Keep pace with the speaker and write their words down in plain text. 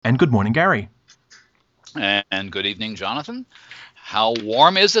And good morning, Gary. And good evening, Jonathan. How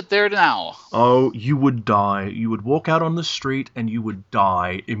warm is it there now? Oh, you would die. You would walk out on the street and you would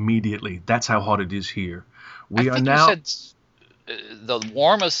die immediately. That's how hot it is here. I think you said the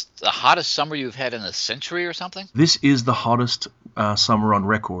hottest summer you've had in a century or something? This is the hottest summer on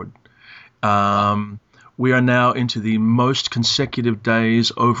record. We are now into the most consecutive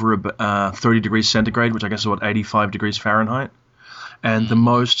days over 30 degrees centigrade, which I guess is what, 85 degrees Fahrenheit, and the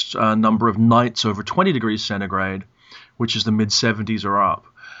most number of nights over 20 degrees centigrade, which is the mid-70s or up.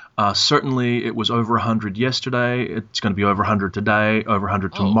 Certainly, it was over 100 yesterday. It's going to be over 100 today, over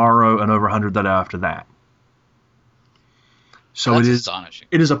 100 tomorrow, and over 100 the day after that. So That's astonishing.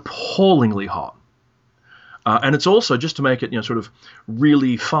 It is appallingly hot. And it's also, just to make it, sort of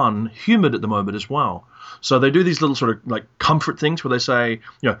really fun, humid at the moment as well. So they do these little sort of like comfort things where they say,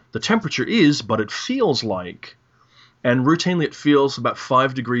 the temperature is, but it feels like, and routinely it feels about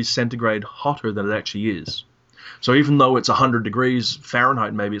 5 degrees centigrade hotter than it actually is. So even though it's 100 degrees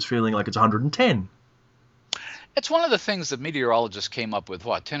Fahrenheit, maybe it's feeling like it's 110. It's one of the things that meteorologists came up with,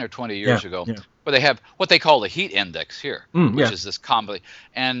 10 or 20 years ago, where they have what they call the heat index here, which is this common.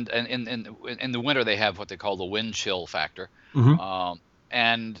 And in the winter, they have what they call the wind chill factor. Mm-hmm.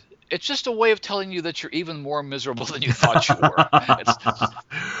 And it's just a way of telling you that you're even more miserable than you thought you were.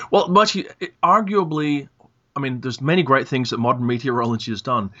 Well, arguably, there's many great things that modern meteorology has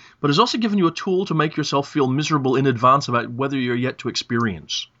done, but it's also given you a tool to make yourself feel miserable in advance about whether you're yet to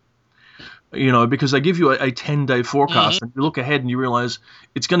experience. Because they give you a 10-day forecast, and you look ahead and you realize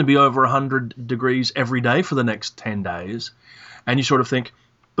it's going to be over 100 degrees every day for the next 10 days, and you sort of think,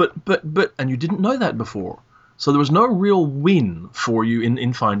 but, and you didn't know that before. So there was no real win for you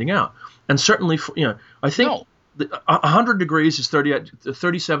in finding out. And certainly, I think 100 degrees is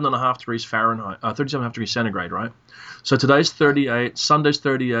 37.5 degrees Fahrenheit, 37.5 degrees centigrade, right? So today's 38, Sunday's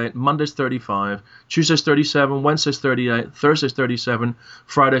 38, Monday's 35, Tuesday's 37, Wednesday's 38, Thursday's 37,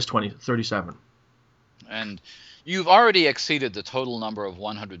 Friday's 37. And you've already exceeded the total number of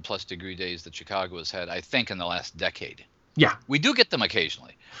 100-plus degree days that Chicago has had, I think, in the last decade. Yeah. We do get them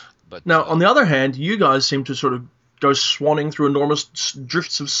occasionally. But now, on the other hand, you guys seem to sort of go swanning through enormous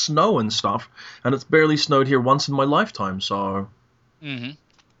drifts of snow and stuff, and it's barely snowed here once in my lifetime, so... Mm-hmm.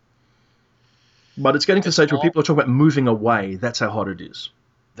 But it's getting to the stage where people are talking about moving away. That's how hot it is.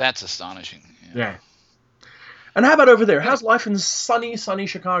 That's astonishing. Yeah. And how about over there? How's life in sunny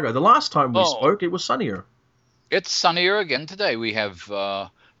Chicago? The last time we spoke, it was sunnier. It's sunnier again today. We have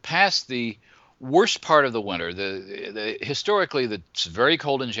passed the worst part of the winter. Historically, it's very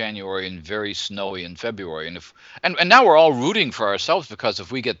cold in January and very snowy in February. And now we're all rooting for ourselves, because if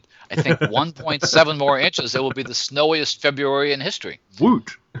we get, I think, 1.7 more inches, it will be the snowiest February in history.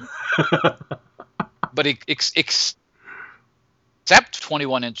 Woot. But except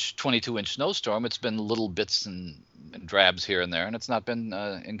 21-inch, 22-inch snowstorm, it's been little bits and drabs here and there, and it's not been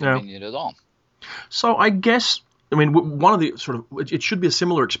inconvenient at all. So I guess, one of the sort of, it should be a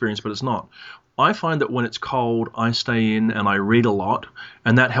similar experience, but it's not. I find that when it's cold, I stay in and I read a lot,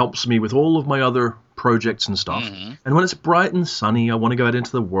 and that helps me with all of my other projects and stuff. Mm-hmm. And when it's bright and sunny, I want to go out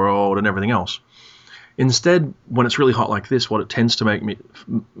into the world and everything else. Instead, when it's really hot like this, what it tends to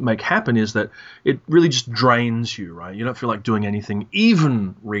make happen is that it really just drains you, right? You don't feel like doing anything,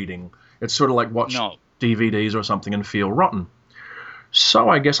 even reading. It's sort of like watch DVDs or something and feel rotten. So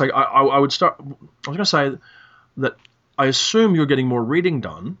I guess I would start. I was going to say that I assume you're getting more reading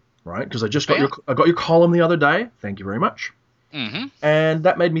done, right? Because I just got your column the other day. Thank you very much. Mm-hmm. And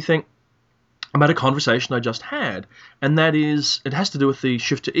that made me think about a conversation I just had, and that is, it has to do with the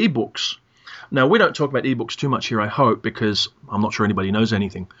shift to ebooks. Now, we don't talk about ebooks too much here, I hope, because I'm not sure anybody knows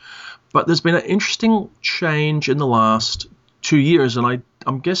anything. But there's been an interesting change in the last 2 years, and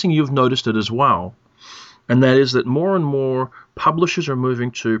I'm guessing you've noticed it as well. And that is that more and more publishers are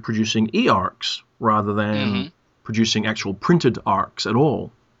moving to producing e-arcs rather than producing actual printed arcs at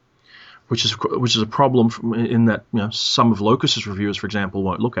all, which is a problem in that some of Locus's reviewers, for example,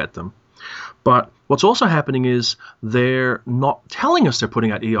 won't look at them. But what's also happening is they're not telling us they're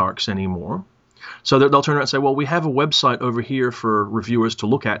putting out e-arcs anymore. So they'll turn around and say, well, we have a website over here for reviewers to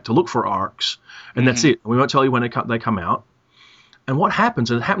look for arcs, and that's it. We won't tell you when they come out. And what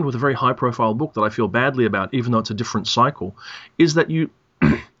happens, and it happened with a very high-profile book that I feel badly about, even though it's a different cycle, is that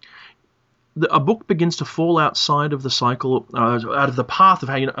a book begins to fall outside of the cycle, out of the path of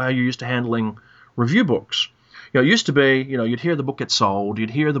how you're used to handling review books. It used to be, you'd hear the book gets sold, you'd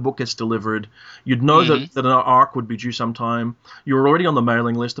hear the book gets delivered, you'd know that an arc would be due sometime. You were already on the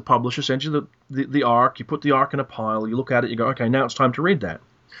mailing list. The publisher sends you the arc, you put the arc in a pile, you look at it, you go, okay, now it's time to read that.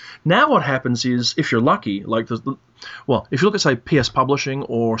 Now what happens is, if you're lucky, like Well, if you look at, say, PS Publishing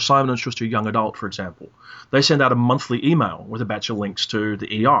or Simon & Schuster Young Adult, for example, they send out a monthly email with a batch of links to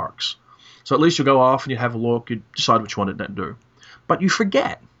the e-arcs. So at least you go off and you have a look, you decide what you want to do. But you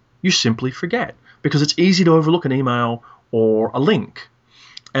forget. You simply forget. Because it's easy to overlook an email or a link.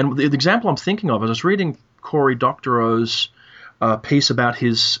 And the example I'm thinking of is I was reading Cory Doctorow's piece about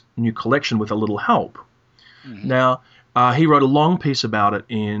his new collection with a little help. Mm-hmm. Now, he wrote a long piece about it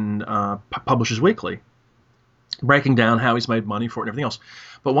in Publishers Weekly, breaking down how he's made money for it and everything else.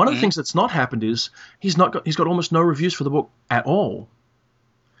 But one of the things that's not happened is he's got almost no reviews for the book at all.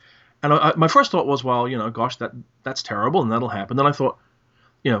 And my first thought was, well, gosh, that's terrible, and that'll happen. Then I thought,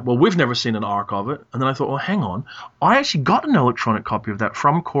 well, we've never seen an arc of it. And then I thought, well, hang on. I actually got an electronic copy of that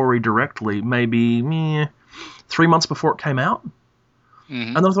from Cory directly maybe 3 months before it came out.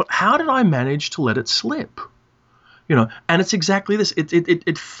 Mm-hmm. And then I thought, how did I manage to let it slip? And it's exactly this.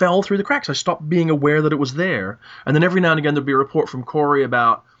 It fell through the cracks. I stopped being aware that it was there. And then every now and again there'd be a report from Cory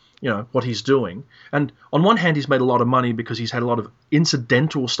about, what he's doing. And on one hand, he's made a lot of money because he's had a lot of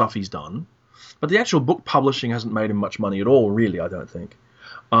incidental stuff he's done. But the actual book publishing hasn't made him much money at all, really, I don't think.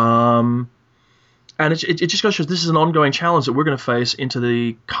 And it just goes to show this is an ongoing challenge that we're going to face into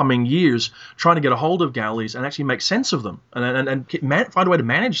the coming years, trying to get a hold of galleys and actually make sense of them and find a way to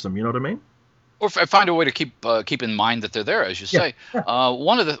manage them. You know what I mean? Or find a way to keep in mind that they're there, as you say. Yeah.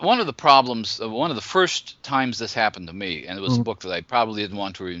 One of the problems, one of the first times this happened to me, and it was a book that I probably didn't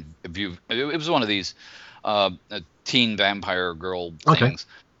want to review. It was one of these teen vampire girl things,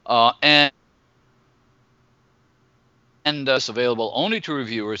 and it's available only to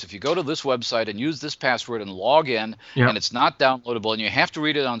reviewers if you go to this website and use this password and log in, and it's not downloadable, and you have to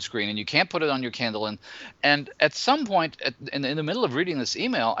read it on screen, and you can't put it on your Kindle. And at some point in the middle of reading this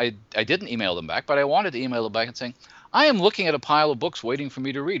email, I didn't email them back, but I wanted to email them back and saying, I am looking at a pile of books waiting for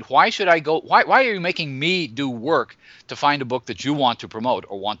me to read. Why should I go? Why are you making me do work to find a book that you want to promote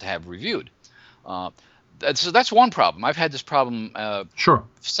or want to have reviewed? So that's one problem. I've had this problem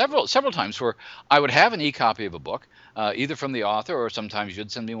several times where I would have an e-copy of a book, either from the author, or sometimes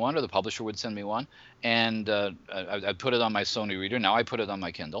you'd send me one, or the publisher would send me one, and I'd put it on my Sony reader. Now I put it on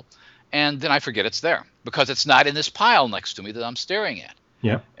my Kindle, and then I forget it's there because it's not in this pile next to me that I'm staring at.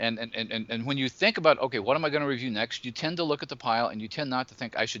 Yeah. And when you think about, okay, what am I going to review next, you tend to look at the pile, and you tend not to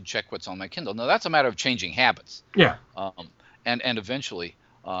think I should check what's on my Kindle. Now that's a matter of changing habits. Yeah. And eventually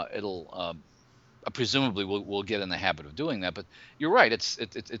it'll. Presumably we'll get in the habit of doing that, but you're right.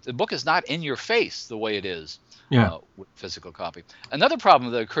 The book is not in your face the way it is with physical copy. Another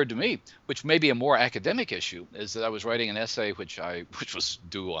problem that occurred to me, which may be a more academic issue, is that I was writing an essay which was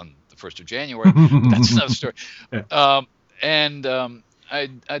due on the 1st of January. That's another story. Yeah. I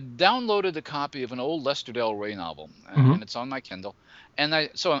downloaded a copy of an old Lester Del Rey novel, and it's on my Kindle. And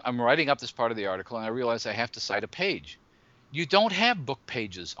so I'm writing up this part of the article, and I realize I have to cite a page. You don't have book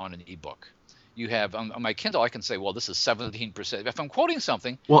pages on an ebook. You have on my Kindle, I can say, well, this is 17%. If I'm quoting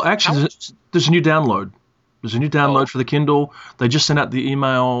something, well, actually, there's a new download. There's a new download for the Kindle. They just sent out the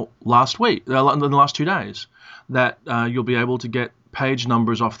email last week, in the last 2 days, that you'll be able to get page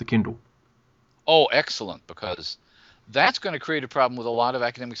numbers off the Kindle. Oh, excellent, because that's going to create a problem with a lot of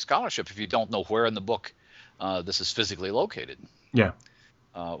academic scholarship if you don't know where in the book this is physically located. Yeah.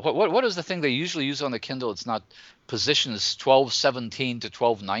 What is the thing they usually use on the Kindle? It's not positions 1217 to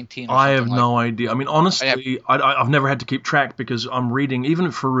 1219. I have no idea. I mean, honestly, I've never had to keep track because I'm reading,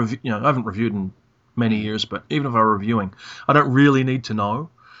 even for review. I haven't reviewed in many years, but even if I'm reviewing, I don't really need to know.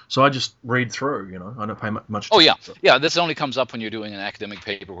 So I just read through. I don't pay much attention. Oh yeah. This only comes up when you're doing an academic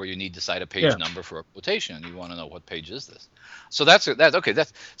paper where you need to cite a page number for a quotation, and you want to know what page is this. So that's okay.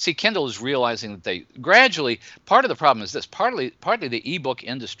 See, Kindle is realizing that they gradually. Part of the problem is this. Partly the ebook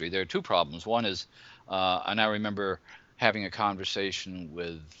industry. There are two problems. One is, and I remember having a conversation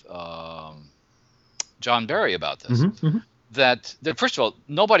with John Barry about this. Mm-hmm. That first of all,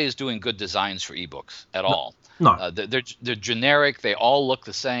 nobody is doing good designs for ebooks at all. No. They're generic. They all look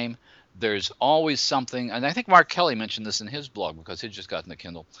the same. There's always something, and I think Mark Kelly mentioned this in his blog because he'd just gotten a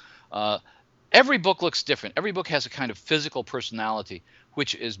Kindle. Every book looks different. Every book has a kind of physical personality,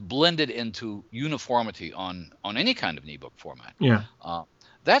 which is blended into uniformity on any kind of an ebook format. Yeah.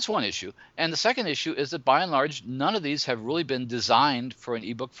 That's one issue. And the second issue is that by and large, none of these have really been designed for an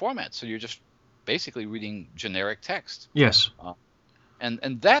ebook format. So you're just basically reading generic text. Yes.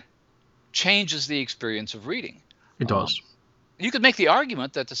 And that changes the experience of reading. It does. You could make the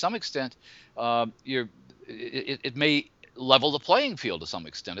argument that to some extent, it may level the playing field to some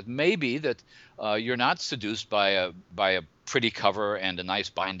extent. It may be that you're not seduced by a pretty cover and a nice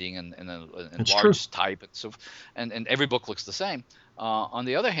binding and large type, and every book looks the same. On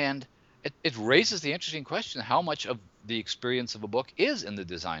the other hand, it raises the interesting question: how much of the experience of a book is in the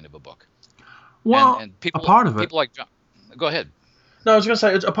design of a book? And Well, and a people part of it. people like John, go ahead. No, I was going to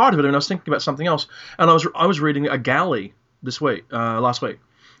say it's a part of it, and I was thinking about something else. And I was reading a galley last week,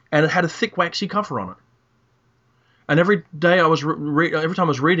 and it had a thick waxy cover on it. And every day every time I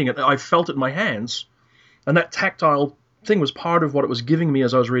was reading it, I felt it in my hands, and that tactile thing was part of what it was giving me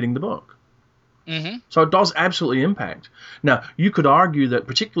as I was reading the book. Hmm. So it does absolutely impact. Now, you could argue that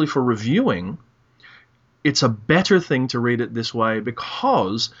particularly for reviewing, it's a better thing to read it this way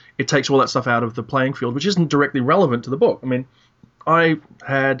because it takes all that stuff out of the playing field, which isn't directly relevant to the book. I mean, I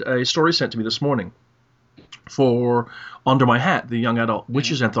had a story sent to me this morning for Under My Hat, the young adult Hmm.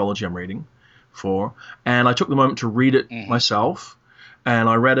 witches anthology I'm reading for, and I took the moment to read it Hmm. myself, and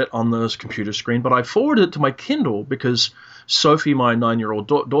I read it on the computer screen, but I forwarded it to my Kindle because Sophie, my 9-year-old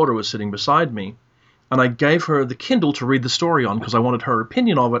daughter, was sitting beside me, and I gave her the Kindle to read the story on because I wanted her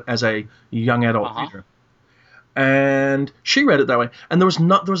opinion of it as a young adult Uh-huh. reader. And she read it that way, and there was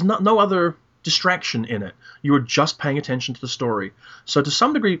no other distraction in it. You were just paying attention to the story. So to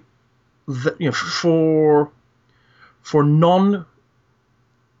some degree, for non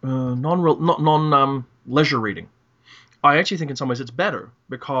leisure reading, I actually think in some ways it's better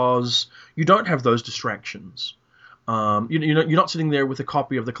because you don't have those distractions. You're not sitting there with a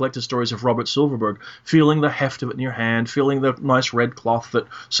copy of the collected stories of Robert Silverberg, feeling the heft of it in your hand, feeling the nice red cloth that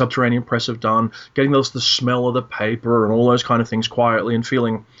Subterranean Press have done, getting the smell of the paper and all those kind of things quietly, and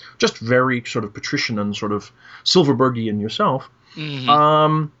feeling just very sort of patrician and sort of Silverbergian yourself. Hmm.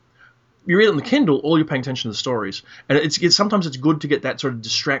 Um, you read it on the Kindle, all you're paying attention to the stories, and sometimes it's good to get that sort of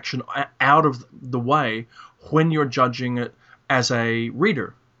distraction out of the way when you're judging it as a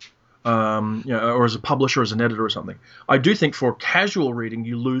reader, or as a publisher, as an editor, or something. I do think for casual reading,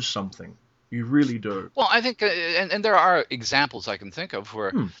 you lose something. You really do. Well, I think, and there are examples I can think of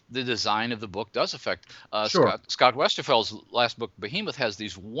where Hmm, the design of the book does affect. sure. Scott Westerfeld's last book, Behemoth, has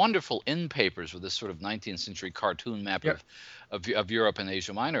these wonderful in papers with this sort of 19th century cartoon map Yep. of Europe and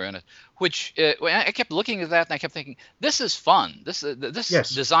Asia Minor in it, which I kept looking at that and I kept thinking, this is fun. This Yes.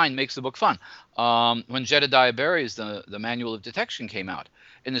 design makes the book fun. When Jedediah Barry's the Manual of Detection came out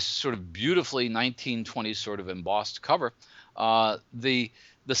in this sort of beautifully 1920s sort of embossed cover,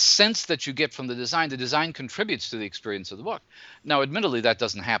 the sense that you get from the design contributes to the experience of the book. Now, admittedly, that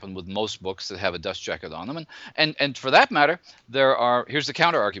doesn't happen with most books that have a dust jacket on them, and for that matter, here's the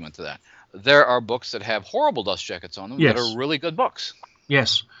counter argument to that. There are books that have horrible dust jackets on them that are Yes. really good books.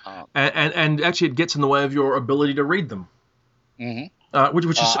 Yes. Uh, And actually, it gets in the way of your ability to read them. mhm.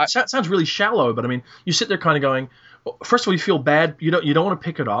 Which I, sounds really shallow, but I mean, you sit there kind of going, well, first of all, you feel bad. You don't want to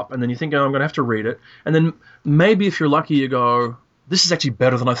pick it up, and then you think, oh, I'm going to have to read it, and then maybe if you're lucky, you go, this is actually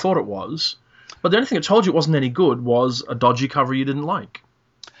better than I thought it was. But the only thing that told you it wasn't any good was a dodgy cover you didn't like.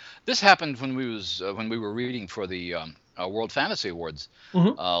 This happened when we were reading for the World Fantasy Awards Hmm.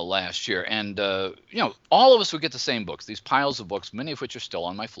 last year, and all of us would get the same books, these piles of books, many of which are still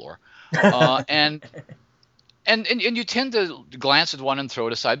on my floor, uh, and and you tend to glance at one and throw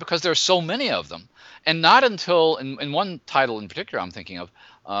it aside because there are so many of them, and not until in one title in particular I'm thinking of,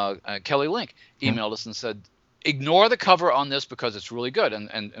 Kelly Link emailed us and said, ignore the cover on this because it's really good,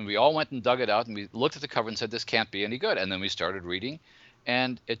 and we all went and dug it out and we looked at the cover and said, this can't be any good, and then we started reading,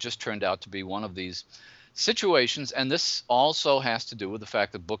 and it just turned out to be one of these situations. And this also has to do with the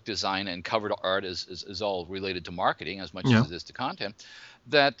fact that book design and cover art is all related to marketing as much Yeah. as it is to content,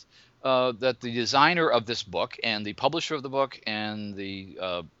 that that the designer of this book and the publisher of the book and the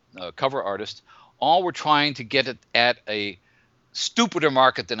cover artist all were trying to get it at a stupider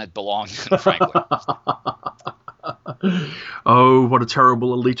market than it belonged in, frankly. Oh, what a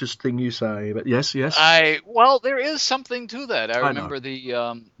terrible elitist thing you say. But yes, yes, Well, there is something to that. I I know. remember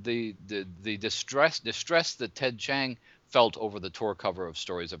the distress that Ted Chiang felt over the tour cover of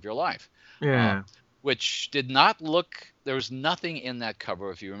Stories of Your Life, uh, Yeah. which did not look. There was nothing in that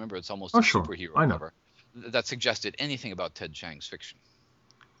cover. If you remember, it's almost Oh, a sure. superhero I know. cover that suggested anything about Ted Chiang's fiction.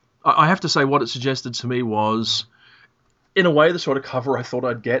 I have to say, what it suggested to me was, in a way, the sort of cover I thought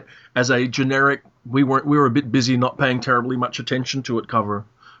I'd get as a generic. We were a bit busy, not paying terribly much attention to it cover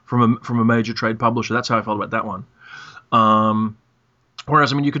from a major trade publisher. That's how I felt about that one. Um,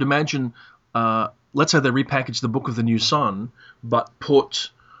 Whereas, I mean, you could imagine, let's say they repackaged the Book of the New Sun, but put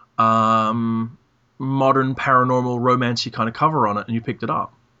modern paranormal romancy kind of cover on it, and you picked it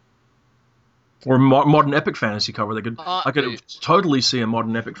up. Or modern epic fantasy cover. Uh, I could totally see a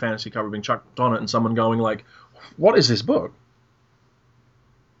modern epic fantasy cover being chucked on it, and someone going like, "What is this book?"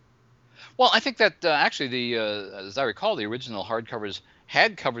 well, I think that actually as I recall, the original hardcovers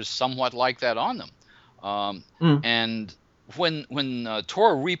had covers somewhat like that on them, um, Mm. and when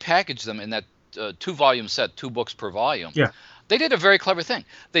Tor repackaged them in that 2-volume set, 2 books per volume, Yeah. they did a very clever thing.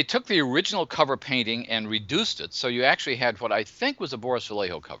 They took the original cover painting and reduced it, so you actually had what I think was a Boris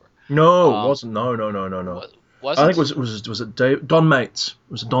Vallejo cover. No, it wasn't. No, no, no, no, no. I think Wasn't? was it Don Mates?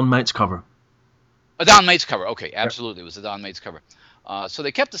 It was a Don Mates cover. A Don Mates cover. Okay, absolutely, it was a Don Mates cover. So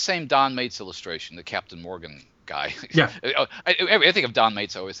they kept the same Don Mates illustration, the Captain Morgan guy. Yeah. I think of Don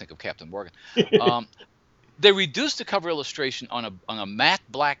Mates, I always think of Captain Morgan. They reduced the cover illustration on a matte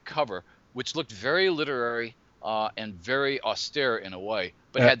black cover, which looked very literary and very austere in a way,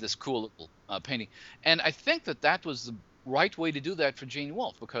 but had this cool little painting. And I think that was the right way to do that for Gene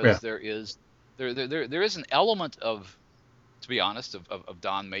Wolfe, because there is an element of, to be honest, of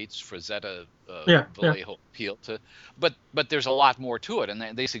Don Mates, Frazetta, Vallejo appeal to, but there's a lot more to it,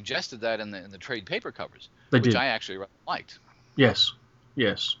 and they suggested that in the trade paper covers, which I actually rather liked. Yes.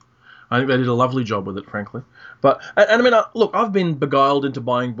 I think they did a lovely job with it, frankly. But I mean, look, I've been beguiled into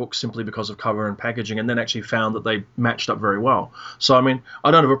buying books simply because of cover and packaging, and then actually found that they matched up very well. So I mean,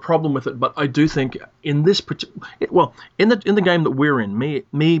 I don't have a problem with it, but I do think in this in the game that we're in,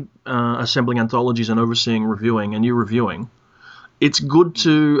 me assembling anthologies and overseeing reviewing and you reviewing, it's good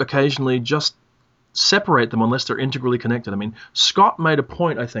to occasionally just separate them unless they're integrally connected. I mean, Scott made a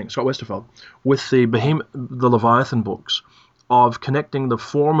point, I think, Scott Westerfeld, with the Leviathan books, of connecting the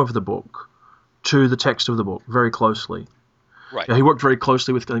form of the book to the text of the book very closely. Right. He worked very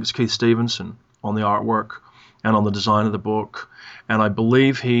closely with, I think it was Keith Stevenson, on the artwork and on the design of the book. And I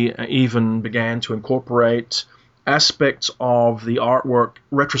believe he even began to incorporate aspects of the artwork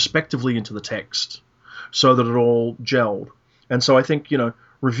retrospectively into the text so that it all gelled. And so I think,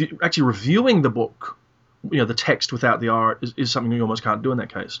 reviewing the book, the text without the art is something you almost can't do in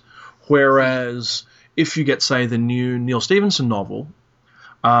that case. Whereas if you get, say, the new Neil Stephenson novel,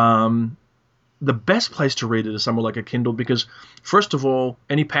 the best place to read it is somewhere like a Kindle, because first of all,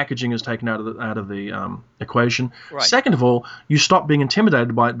 any packaging is taken out of the equation. Right. Second of all, you stop being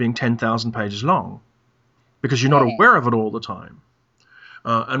intimidated by it being 10,000 pages long, because you're not aware of it all the time.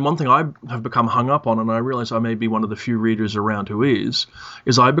 And one thing I have become hung up on, and I realize I may be one of the few readers around who is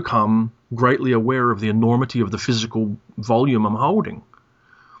I become greatly aware of the enormity of the physical volume I'm holding.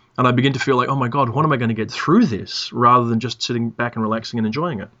 And I begin to feel like, oh my God, when am I going to get through this, rather than just sitting back and relaxing and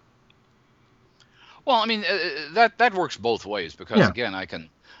enjoying it? Well, I mean, that works both ways, because again, I can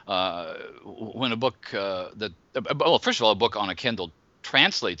when a book first of all, a book on a Kindle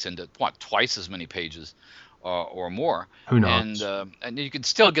translates into twice as many pages or more. Who knows? And you can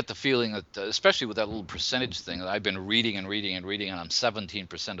still get the feeling that, especially with that little percentage thing, that I've been reading, and I'm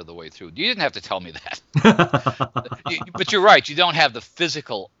 17% of the way through. You didn't have to tell me that. But you're right. You don't have the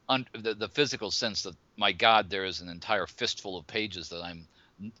physical sense that, my God, there is an entire fistful of pages that I'm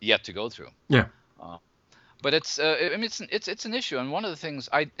yet to go through. Yeah. But it's an issue, and one of the things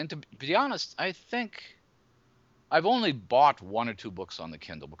and to be honest, I think I've only bought 1 or 2 books on the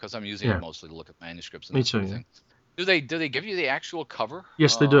Kindle, because I'm using it mostly to look at manuscripts and that sort of thing. Do they give you the actual cover?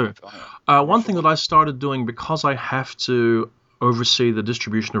 Yes, they do. One thing that I started doing, because I have to oversee the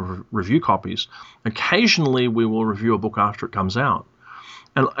distribution of review copies, occasionally we will review a book after it comes out.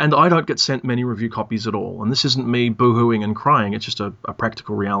 And I don't get sent many review copies at all. And this isn't me boo-hooing and crying. It's just a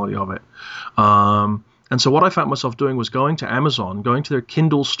practical reality of it. And so what I found myself doing was going to Amazon, going to their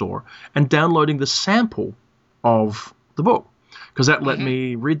Kindle store, and downloading the sample of the book, because that let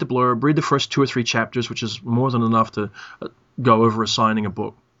me read the blurb, read the first 2 or 3 chapters, which is more than enough to go over assigning a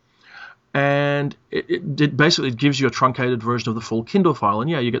book. And it basically gives you a truncated version of the full Kindle file. And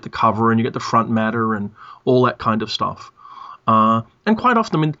you get the cover, and you get the front matter, and all that kind of stuff. And quite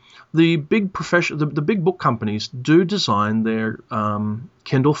often, I mean, the big the big book companies do design their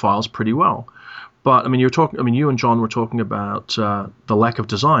Kindle files pretty well. But I mean, you and John were talking about the lack of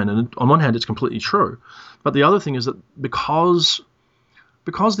design, and on one hand, it's completely true. But the other thing is that because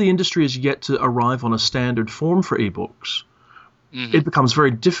the industry is yet to arrive on a standard form for ebooks, it becomes very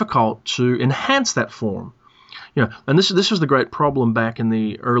difficult to enhance that form. And this was the great problem back in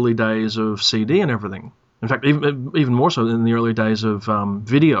the early days of CD and everything. In fact, even more so in the early days of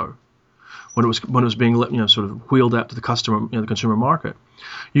video, when it was being sort of wheeled out to the the consumer market.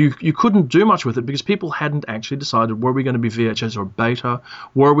 You couldn't do much with it, because people hadn't actually decided, were we going to be VHS or beta?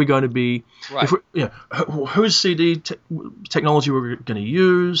 Were we going to be whose CD technology were we going to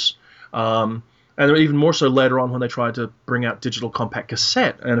use? And even more so later on, when they tried to bring out digital compact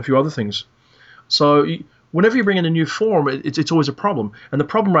cassette and a few other things. So whenever you bring in a new form, it's always a problem. And the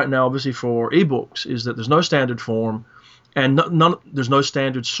problem right now, obviously, for ebooks is that there's no standard form, and there's no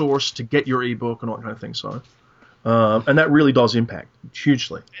standard source to get your ebook and all that kind of thing. So, and that really does impact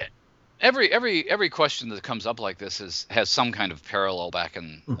hugely. every question that comes up like this has some kind of parallel back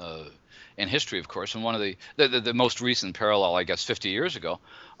in history, of course. And one of the most recent parallel, I guess, 50 years ago,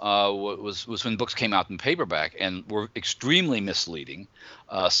 was when books came out in paperback and were extremely misleading,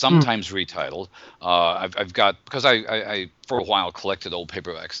 sometimes retitled. I've got, because I for a while collected old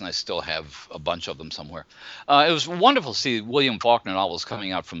paperbacks, and I still have a bunch of them somewhere. It was wonderful to see William Faulkner novels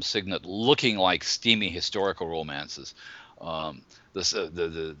coming out from Signet looking like steamy historical romances. I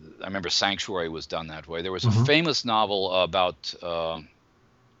remember Sanctuary was done that way. There was a famous novel about a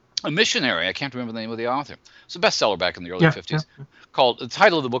missionary. I can't remember the name of the author. It's a bestseller back in the early 50s. Yeah. Called, the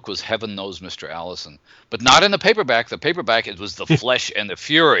title of the book was Heaven Knows Mr. Allison, but not in the paperback. The paperback, it was The Flesh and the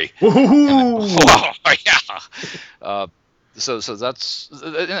Fury. So that's,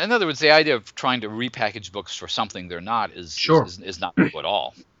 in other words, the idea of trying to repackage books for something they're not is not new at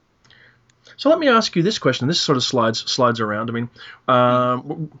all. So let me ask you this question. This sort of slides around. I mean,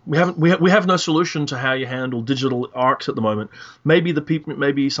 we have no solution to how you handle digital arcs at the moment.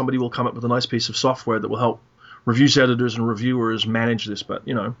 Maybe somebody will come up with a nice piece of software that will help reviews editors and reviewers manage this. But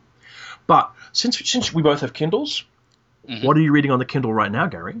since we both have Kindles, what are you reading on the Kindle right now,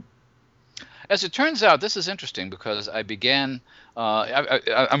 Gary? As it turns out, this is interesting because I began.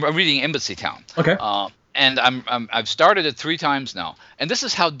 I'm reading Embassy Town. Okay. And I've started it 3 times now, and this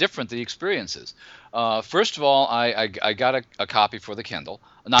is how different the experience is. First of all, I got a copy for the Kindle,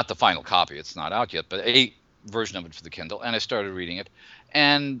 not the final copy; it's not out yet, but a version of it for the Kindle, and I started reading it.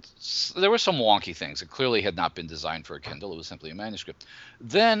 And there were some wonky things. It clearly had not been designed for a Kindle; it was simply a manuscript.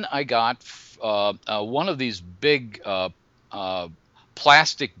 Then I got one of these big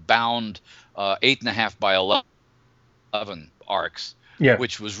plastic-bound 8.5 by 11 arcs. Yeah.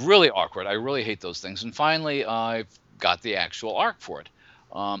 Which was really awkward. I really hate those things. And finally, I got the actual arc for it.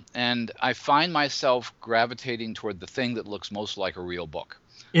 And I find myself gravitating toward the thing that looks most like a real book.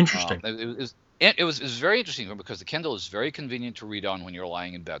 Interesting. It was very interesting because the Kindle is very convenient to read on when you're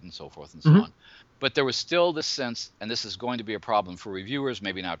lying in bed and so forth and so on. But there was still this sense, and this is going to be a problem for reviewers,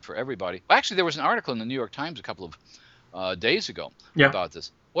 maybe not for everybody. Actually, there was an article in the New York Times a couple of days ago about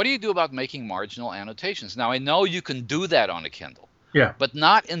this. What do you do about making marginal annotations? Now, I know you can do that on a Kindle. Yeah. But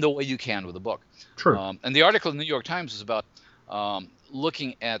not in the way you can with a book. True. And the article in the New York Times is about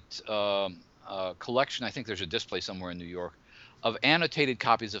looking at a collection, I think there's a display somewhere in New York, of annotated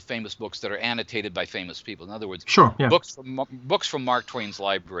copies of famous books that are annotated by famous people. In other words, books from Mark Twain's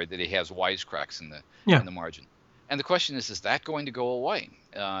library that he has wisecracks in the margin. And the question is that going to go away?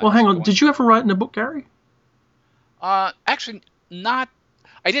 Well, hang on. Did you ever write in a book, Gary? Actually, not.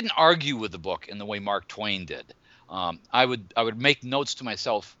 I didn't argue with the book in the way Mark Twain did. I would make notes to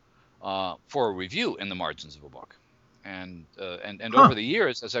myself for a review in the margins of a book, and over the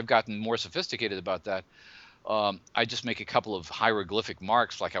years, as I've gotten more sophisticated about that, I just make a couple of hieroglyphic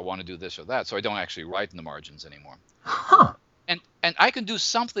marks like I want to do this or that, so I don't actually write in the margins anymore. And I can do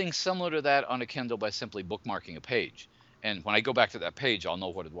something similar to that on a Kindle by simply bookmarking a page, and when I go back to that page, I'll know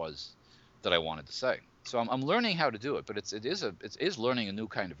what it was that I wanted to say. So I'm learning how to do it, but it is learning a new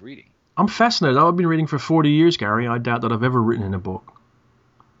kind of reading. I'm fascinated. I've been reading for 40 years, Gary. I doubt that I've ever written in a book.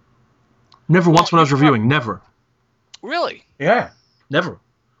 Never once when I was reviewing. Never. Really? Yeah. Never.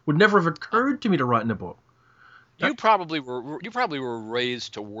 Would never have occurred to me to write in a book. You probably were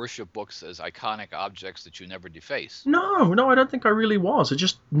raised to worship books as iconic objects that you never deface. No, I don't think I really was. It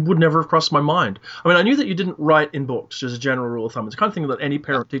just would never have crossed my mind. I mean, I knew that you didn't write in books as a general rule of thumb. It's the kind of thing that any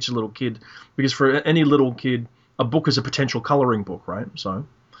parent teaches a little kid, because for any little kid, a book is a potential coloring book, right? So.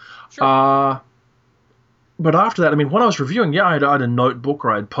 Sure. But after that, I mean, when I was reviewing, I had a notebook,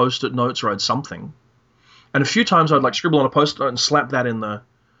 or I had post-it notes, or I had something. And a few times I'd scribble on a post-it note and slap that in the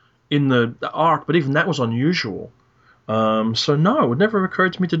arc, but even that was unusual. So no, it would never have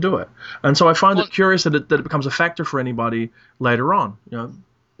occurred to me to do it. And so I find it curious that it becomes a factor for anybody later on.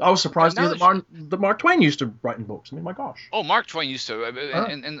 I was surprised to hear that Mark Twain used to write in books. I mean, my gosh. Oh, Mark Twain used to,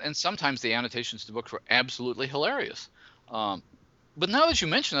 and sometimes the annotations to books were absolutely hilarious. But now that you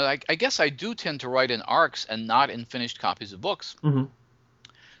mention it, I guess I do tend to write in arcs and not in finished copies of books,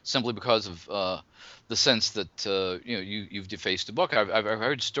 simply because of the sense that you've defaced a book. I've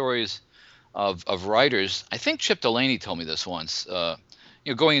heard stories of writers. I think Chip Delaney told me this once.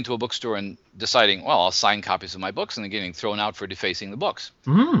 Going into a bookstore and deciding, well, I'll sign copies of my books, and then getting thrown out for defacing the books.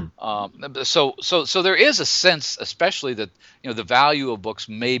 So there is a sense, especially that the value of books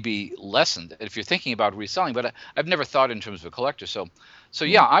may be lessened if you're thinking about reselling. But I've never thought in terms of a collector. So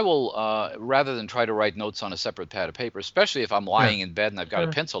I will rather than try to write notes on a separate pad of paper, especially if I'm lying in bed and I've got a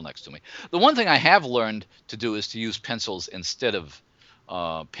pencil next to me. The one thing I have learned to do is to use pencils instead of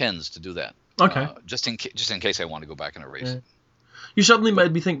pens to do that. Okay. Just in case I want to go back and erase it. You suddenly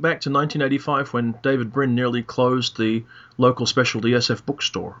made me think back to 1985 when David Brin nearly closed the local specialty SF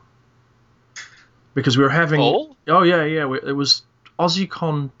bookstore. Because we were having... Oh? Oh, yeah. It was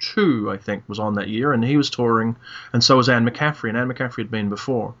AussieCon 2, I think, was on that year, and he was touring, and so was Anne McCaffrey, and Anne McCaffrey had been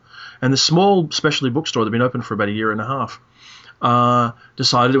before. And the small specialty bookstore that had been open for about a year and a half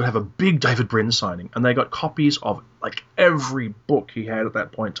decided it would have a big David Brin signing, and they got copies of like every book he had at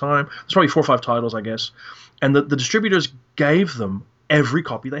that point in time. There's probably 4 or 5 titles, I guess. And the distributors gave them every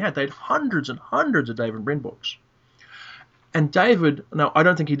copy they had. They had hundreds and hundreds of David Brin books. And David, now I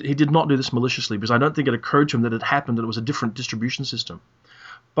don't think he did not do this maliciously, because I don't think it occurred to him that it happened, that it was a different distribution system.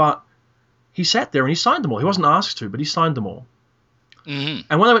 But he sat there and he signed them all. He wasn't asked to, but he signed them all. Mm-hmm.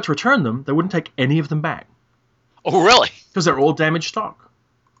 And when they went to return them, they wouldn't take any of them back. Oh, really? Because they're all damaged stock.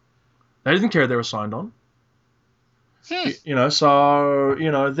 They didn't care they were signed on. So,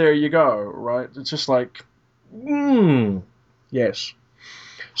 there you go, right? It's just like, yes.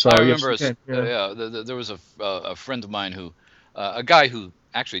 So I remember, yes, there was a friend of mine who, a guy who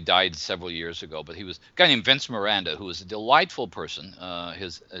actually died several years ago, but he was a guy named Vince Miranda, who was a delightful person.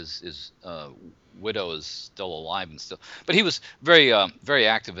 His widow is still alive and still, but he was very very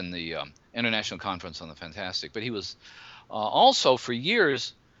active in the International Conference on the Fantastic. But he was also for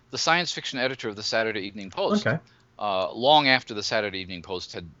years the science fiction editor of the Saturday Evening Post. Okay. Long after the Saturday Evening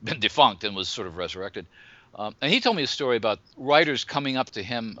Post had been defunct and was sort of resurrected. And he told me a story about writers coming up to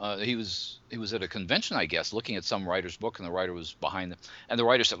him. He was at a convention, I guess, looking at some writer's book, and the writer was behind him. And the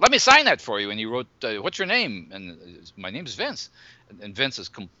writer said, "Let me sign that for you." And he wrote, "What's your name?" And "My name's Vince." And Vince is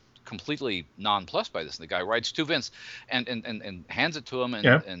completely nonplussed by this. And the guy writes to Vince and hands it to him.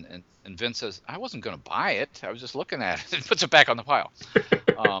 And Vince says, "I wasn't going to buy it. I was just looking at it." And puts it back on the pile.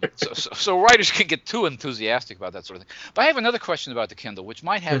 So writers can get too enthusiastic about that sort of thing. But I have another question about the Kindle, which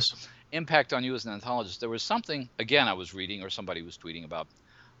might have impact on you as an anthologist. There was something, again, I was reading, or somebody was tweeting about,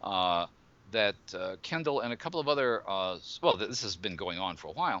 that Kindle and a couple of other, this has been going on for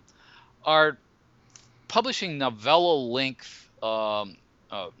a while, are publishing novella-length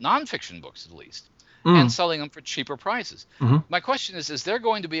nonfiction books, at least, and selling them for cheaper prices. Mm-hmm. My question is there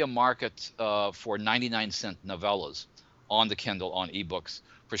going to be a market for 99-cent novellas on the Kindle, on ebooks,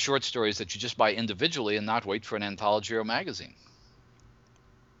 for short stories that you just buy individually and not wait for an anthology or a magazine?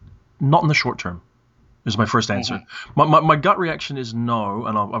 Not in the short term, is my first answer. Mm-hmm. My gut reaction is no,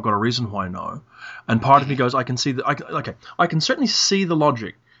 and I've got a reason why no. And part of me goes, I can see that. I can certainly see the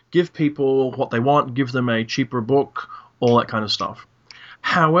logic. Give people what they want, give them a cheaper book, all that kind of stuff.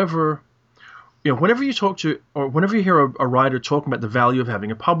 However, whenever you talk to, or whenever you hear a writer talking about the value of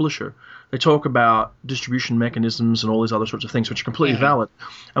having a publisher, they talk about distribution mechanisms and all these other sorts of things, which are completely valid.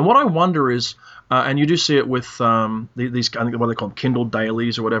 And what I wonder is, and you do see it with these, I think what they call them, Kindle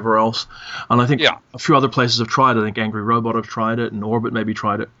dailies or whatever else. And I think a few other places have tried it. I think Angry Robot have tried it, and Orbit maybe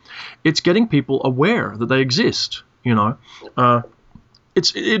tried it. It's getting people aware that they exist. It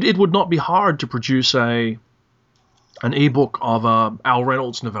would not be hard to produce an ebook of Al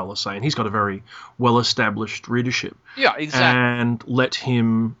Reynolds novella, say, and he's got a very well-established readership. Yeah, exactly. And let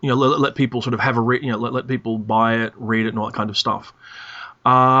him, let people sort of have a let people buy it, read it, and all that kind of stuff.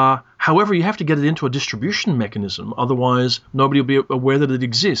 However, you have to get it into a distribution mechanism, otherwise nobody will be aware that it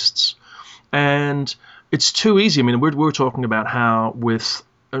exists. And it's too easy. I mean, we're talking about how with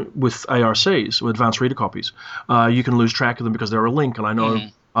ARCs, with advanced reader copies, you can lose track of them because they're a link, and I know.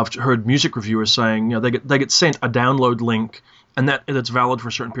 I've heard music reviewers saying, they get sent a download link, and that's valid for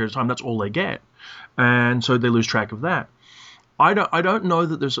a certain period of time. That's all they get, and so they lose track of that. I don't know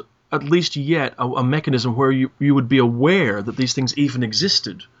that there's at least yet a mechanism where you would be aware that these things even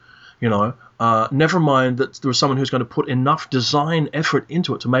existed. Never mind that there was someone who's going to put enough design effort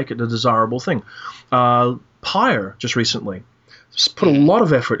into it to make it a desirable thing. Pyre just recently put a lot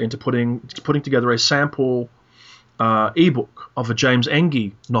of effort into putting together a sample ebook of a James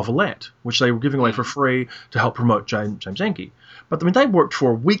Engie novelette, which they were giving away for free to help promote James Engie. But I mean, they worked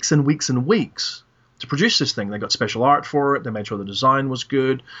for weeks and weeks and weeks to produce this thing. They got special art for it. They made sure the design was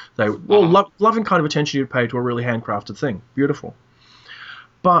good. They loving kind of attention you'd pay to a really handcrafted thing. Beautiful.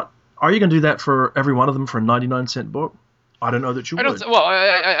 But are you going to do that for every one of them for a 99-cent book? I don't know that you would.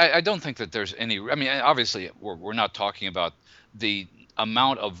 I don't think that there's any. I mean, obviously, we're not talking about the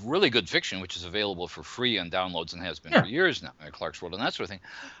amount of really good fiction which is available for free on downloads and has been for years now, Clark's World and that sort of thing.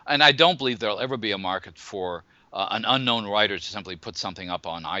 And I don't believe there'll ever be a market for an unknown writer to simply put something up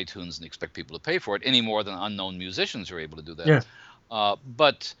on iTunes and expect people to pay for it any more than unknown musicians are able to do that. Yeah.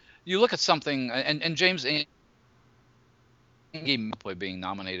 But you look at something, and James Engie being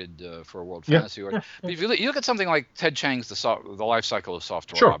nominated for a World Fantasy Award. But if you look at something like Ted Chiang's The Life Cycle of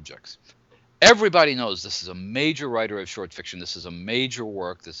Software Objects, everybody knows this is a major writer of short fiction. This is a major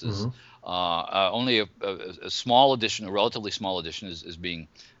work. This is only a small edition, a relatively small edition, is being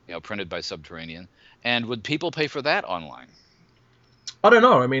printed by Subterranean. And would people pay for that online? I don't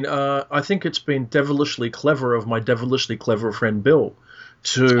know. I mean, I think it's been devilishly clever of my devilishly clever friend Bill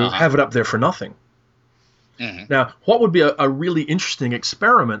to have it up there for nothing. Now, what would be a really interesting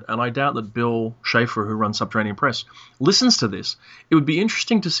experiment, and I doubt that Bill Schaefer, who runs Subterranean Press, listens to this, it would be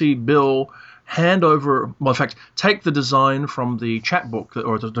interesting to see Bill hand over, well, in fact, take the design from the chapbook,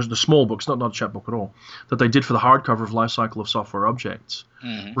 or the small books, not a chapbook at all, that they did for the hardcover of Life Cycle of Software Objects,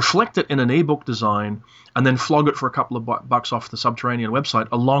 reflect it in an ebook design, and then flog it for a couple of bucks off the Subterranean website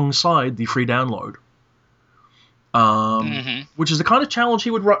alongside the free download. Which is the kind of challenge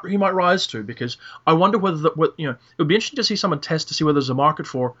he might rise to, because I wonder whether it would be interesting to see someone test to see whether there's a market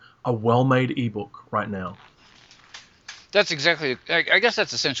for a well-made ebook right now. That's exactly. I guess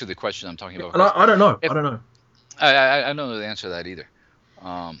that's essentially the question I'm talking about. And I don't know. I don't know. I don't know the answer to that either.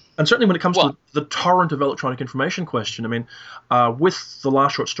 And certainly when it comes to the torrent of electronic information question, I mean, with the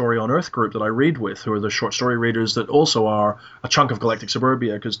Last Short Story on Earth group that I read with, who are the short story readers that also are a chunk of Galactic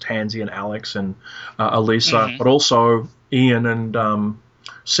Suburbia, because Tansy and Alex and Elisa, but also Ian and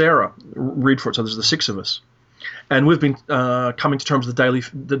Sarah read for it, so there's the 6 of us. And we've been coming to terms with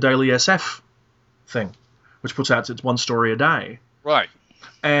the daily SF thing, which puts out its one story a day. Right.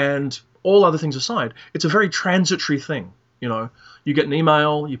 And all other things aside, it's a very transitory thing. You get an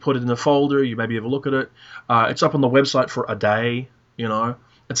email, you put it in a folder, you maybe have a look at it. It's up on the website for a day,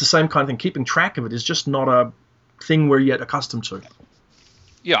 It's the same kind of thing. Keeping track of it is just not a thing we're yet accustomed to.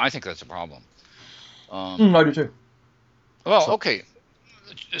 Yeah, I think that's a problem. I do too. Well, okay.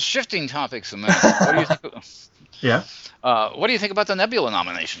 Shifting topics a minute. What do you think? Yeah. What do you think about the Nebula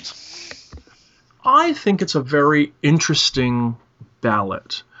nominations? I think it's a very interesting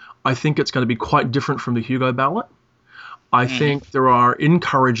ballot. I think it's going to be quite different from the Hugo ballot. I think there are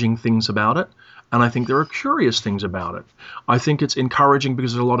encouraging things about it, and I think there are curious things about it. I think it's encouraging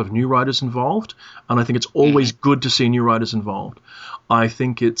because there's a lot of new writers involved, and I think it's always good to see new writers involved. I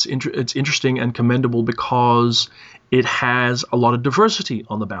think it's interesting and commendable because it has a lot of diversity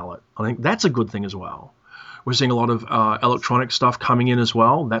on the ballot. I think that's a good thing as well. We're seeing a lot of electronic stuff coming in as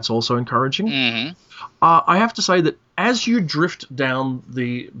well. That's also encouraging. I have to say that as you drift down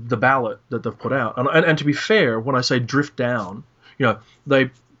the ballot that they've put out, and to be fair, when I say drift down,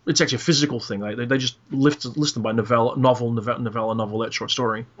 it's actually a physical thing. They just list them by novella, novelette, short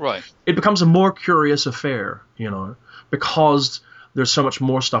story. Right. It becomes a more curious affair, because there's so much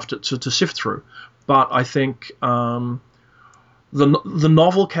more stuff to sift through. But I think the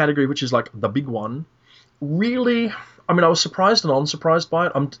novel category, which is like the big one, really, I mean, I was surprised and unsurprised by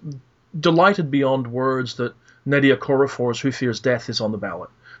it. I'm delighted beyond words that Nadia Corafor's Who Fears Death is on the ballot,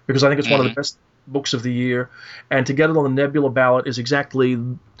 because I think it's one of the best books of the year, and to get it on the Nebula ballot is exactly,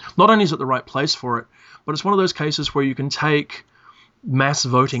 not only is it the right place for it, but it's one of those cases where you can take mass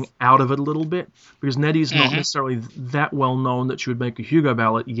voting out of it a little bit, because Nettie's not necessarily that well known that she would make a Hugo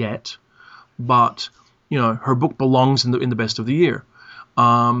ballot yet, but her book belongs in the best of the year.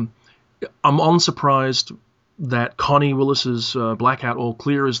 I'm unsurprised that Connie Willis's Blackout All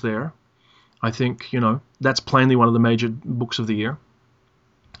Clear is there. I think, that's plainly one of the major books of the year.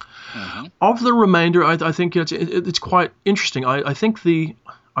 Of the remainder, I think it's quite interesting. I think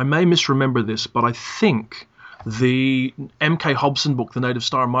I may misremember this, but I think the M.K. Hobson book, The Native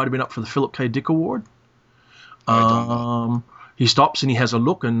Star, might have been up for the Philip K. Dick Award. He stops and he has a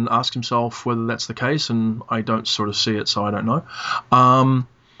look and asks himself whether that's the case, and I don't sort of see it, so I don't know.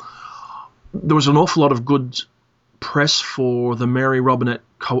 There was an awful lot of good press for the Mary Robinette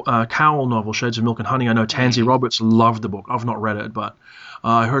Cowell novel, Shades of Milk and Honey. I know Tansy Roberts loved the book. I've not read it, but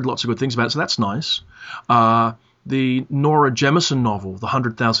I heard lots of good things about it, so that's nice. The Nora Jemisin novel, The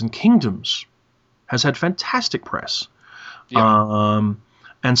 100,000 Kingdoms, has had fantastic press. Yeah.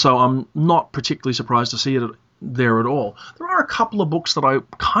 And so I'm not particularly surprised to see it there at all. There are a couple of books that I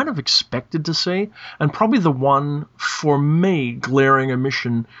kind of expected to see, and probably the one, for me, glaring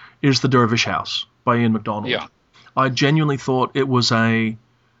omission is The Dervish House by Ian MacDonald. Yeah. I genuinely thought it was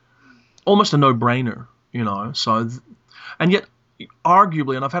almost a no-brainer, and yet,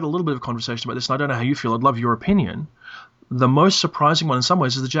 arguably, and I've had a little bit of conversation about this, and I don't know how you feel, I'd love your opinion, the most surprising one in some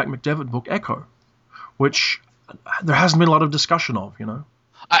ways is the Jack McDevitt book, Echo, which there hasn't been a lot of discussion of,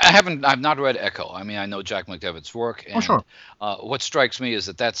 I've not read Echo. I mean, I know Jack McDevitt's work, and sure. What strikes me is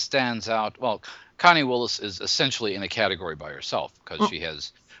that stands out. Well, Connie Willis is essentially in a category by herself, because she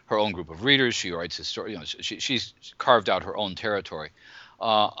has her own group of readers. She writes she's carved out her own territory.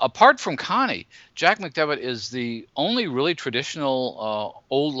 Apart from Connie, Jack McDevitt is the only really traditional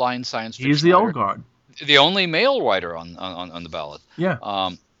old line science He's fiction the old writer, guard. the only male writer on the ballot. Yeah.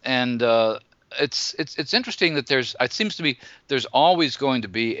 And it's interesting that it seems to be there's always going to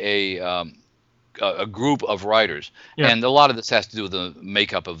be a group of writers, Yeah. and a lot of this has to do with the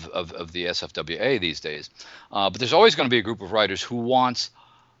makeup of the SFWA these days. But there's always going to be a group of writers who wants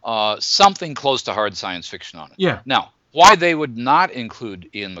something close to hard science fiction on it. Yeah. Now, why they would not include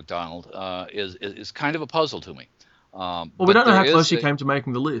Ian MacDonald is kind of a puzzle to me. Well, we don't know how close he a, came to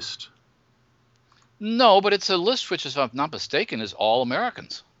making the list. No, but it's a list which, if I'm not mistaken, is all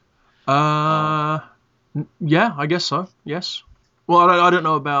Americans. Yeah, I guess so. Yes. Well, I don't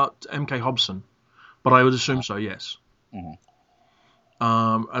know about M.K. Hobson, but I would assume so. Yes.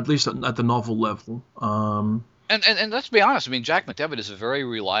 Mm-hmm. At least at the novel level. And let's be honest. I mean, Jack McDevitt is a very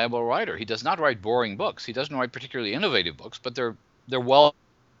reliable writer. He does not write boring books. He doesn't write particularly innovative books, but they're well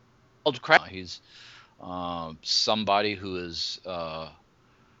crafted. He's somebody who is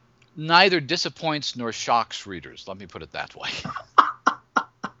neither disappoints nor shocks readers. Let me put it that way.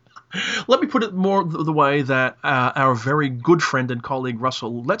 Let me put it more the way that our very good friend and colleague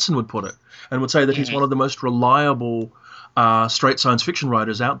Russell Letson would put it, and would say that he's one of the most reliable straight science fiction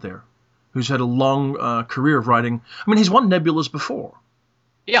writers out there, who's had a long career of writing. I mean, he's won Nebulas before.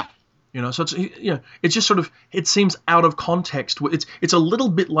 Yeah. You know, so it's just sort of, it seems out of context. It's a little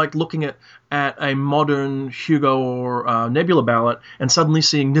bit like looking at a modern Hugo or Nebula ballot and suddenly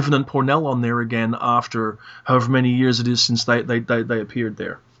seeing Niven and Pornell on there again after however many years it is since they appeared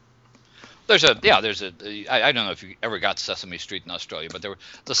there. I don't know if you ever got Sesame Street in Australia, but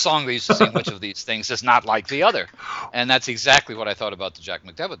the song they used to sing, which of these things is not like the other? And that's exactly what I thought about the Jack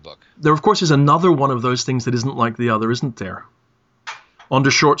McDevitt book. There, of course, is another one of those things that isn't like the other, isn't there? Under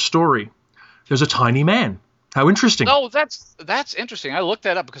short story, there's a tiny man. How interesting. No, that's interesting. I looked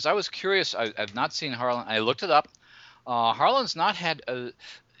that up because I was curious. I've not seen Harlan. I looked it up. Harlan's not had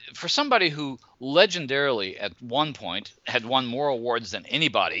for somebody who legendarily at one point had won more awards than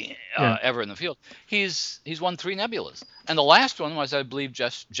anybody ever in the field. He's won 3 Nebulas, and the last one was, I believe,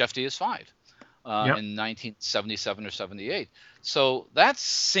 Jeff Diaz 5 in 1977 or 78. So that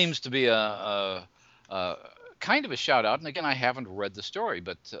seems to be a kind of a shout out. And again, I haven't read the story,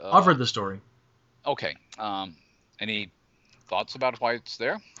 but I've read the story. Okay. Any thoughts about why it's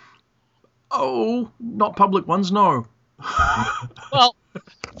there? Oh, not public ones, no. Well,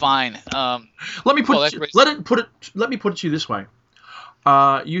 fine. Let me put it to you this way.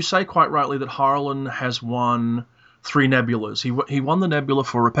 You say quite rightly that Harlan has won 3 Nebulas. He won the Nebula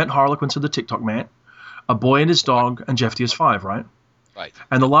for Repent Harlequins of the TikTok Man, A Boy and His Dog, and Jeff Diaz 5, right? Right.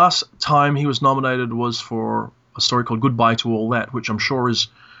 And the last time he was nominated was for a story called Goodbye to All That, which I'm sure is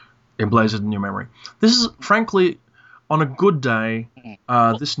emblazoned in your memory. This is, frankly, on a good day,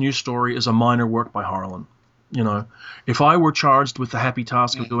 this new story is a minor work by Harlan. You know, if I were charged with the happy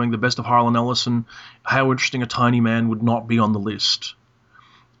task of doing the best of Harlan Ellison, How Interesting a Tiny Man would not be on the list.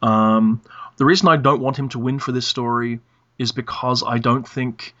 The reason I don't want him to win for this story is because I don't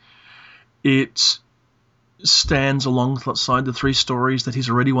think it stands alongside the 3 stories that he's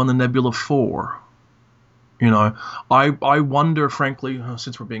already won the Nebula for. You know, I wonder, frankly,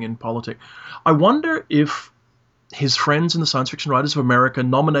 since we're being in politics, I wonder if his friends in the Science Fiction Writers of America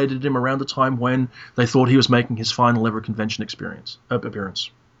nominated him around the time when they thought he was making his final ever convention appearance.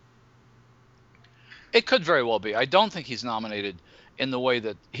 It could very well be. I don't think he's nominated in the way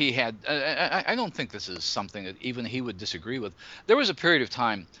that he had. I don't think this is something that even he would disagree with. There was a period of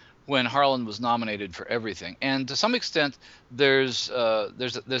time when Harlan was nominated for everything, and to some extent, there's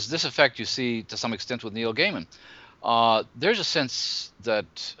this effect you see to some extent with Neil Gaiman. There's a sense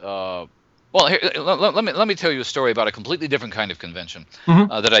that. Well, here, let me tell you a story about a completely different kind of convention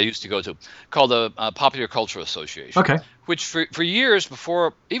that I used to go to, called the Popular Culture Association. Okay. Which for years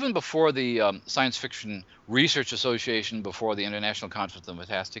even before the Science Fiction Research Association, before the International Conference of the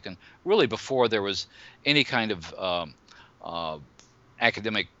Fantastic, and really before there was any kind of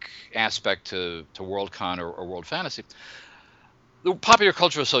academic aspect to WorldCon or World Fantasy, the Popular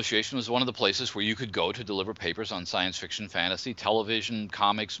Culture Association was one of the places where you could go to deliver papers on science fiction, fantasy, television,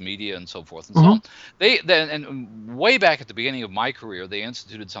 comics, media, and so forth and so on. And way back at the beginning of my career, they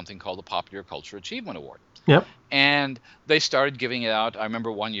instituted something called the Popular Culture Achievement Award. Yep. And they started giving it out. I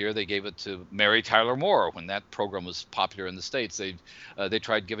remember one year they gave it to Mary Tyler Moore when that program was popular in the States. They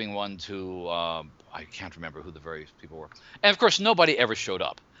tried giving one to I can't remember who the various people were. And of course, nobody ever showed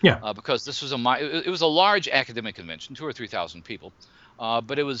up. Yeah. Because this was it was a large academic convention, 2,000 or 3,000 people,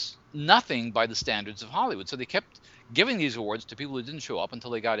 but it was nothing by the standards of Hollywood. So they kept giving these awards to people who didn't show up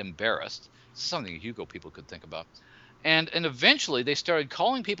until they got embarrassed. It's something Hugo people could think about. And eventually they started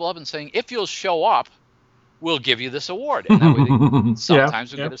calling people up and saying, if you'll show up, we'll give you this award. And that way they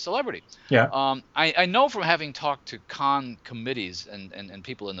sometimes would get a celebrity. Yeah. I know from having talked to con committees and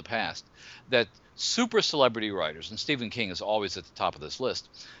people in the past that super celebrity writers, and Stephen King is always at the top of this list,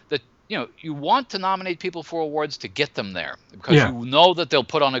 that you want to nominate people for awards to get them there, because you know that they'll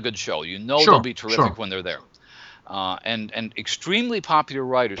put on a good show. You know they'll be terrific when they're there. And extremely popular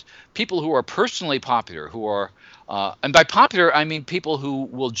writers, people who are personally popular, who are and by popular I mean people who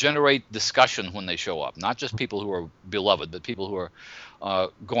will generate discussion when they show up, not just people who are beloved, but people who are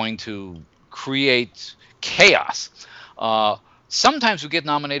going to create chaos. Sometimes we get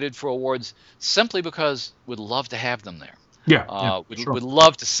nominated for awards simply because we'd love to have them there. We'd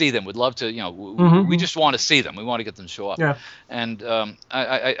love to see them. We'd love to, we just want to see them. We want to get them to show up. Yeah. And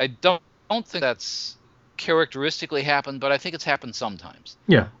I don't think that's characteristically happened, but I think it's happened sometimes.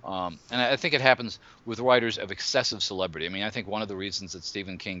 Yeah. And I think it happens with writers of excessive celebrity. I mean, I think one of the reasons that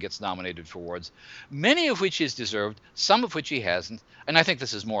Stephen King gets nominated for awards, many of which he's deserved, some of which he hasn't, and I think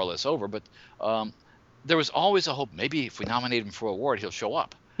this is more or less over, but there was always a hope, maybe if we nominate him for an award, he'll show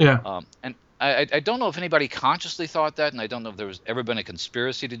up. Yeah. And I don't know if anybody consciously thought that, and I don't know if there was ever been a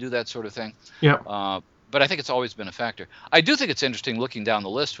conspiracy to do that sort of thing. Yeah. But I think it's always been a factor. I do think it's interesting looking down the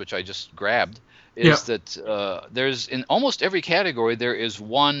list, which I just grabbed, is that there's in almost every category there is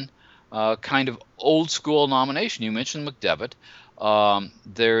one kind of old school nomination. You mentioned McDevitt.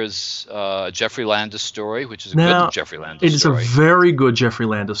 There's Jeffrey Landis story, which is a good Jeffrey Landis story. It is a very good Jeffrey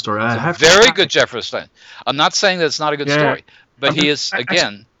Landis story. Good Jeffrey Landis. I'm not saying that it's not a good story, but he is,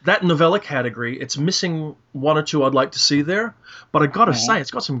 again... That novella category, it's missing one or two I'd like to see there, but I got to say,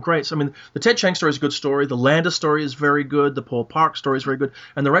 it's got some greats. I mean, the Ted Chiang story is a good story. The Landis story is very good. The Paul Park story is very good.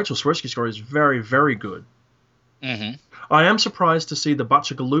 And the Rachel Swirsky story is very, very good. Mm-hmm. I am surprised to see the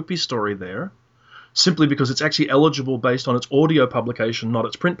Bacigalupi story there, simply because it's actually eligible based on its audio publication, not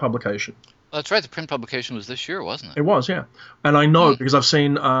its print publication. That's right. The print publication was this year, wasn't it? It was, yeah. And I know because I've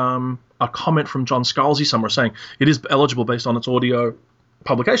seen a comment from John Scalzi somewhere saying it is eligible based on its audio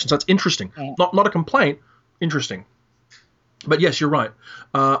publication. So that's interesting. Not a complaint. Interesting. But yes, you're right.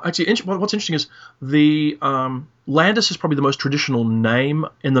 Actually, what's interesting is the Landis is probably the most traditional name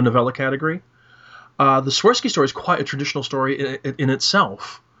in the novella category. The Swirsky story is quite a traditional story in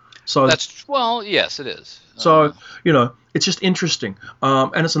itself. So yes, it is. So it's just interesting,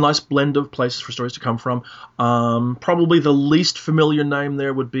 and it's a nice blend of places for stories to come from. Probably the least familiar name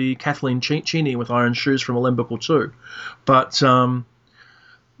there would be Kathleen Cheney with Iron Shoes from Alembic 2, but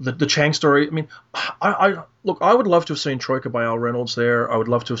the Chang story. I mean, I would love to have seen Troika by Al Reynolds there. I would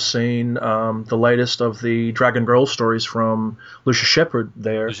love to have seen the latest of the Dragon Girl stories from Lucia Shepard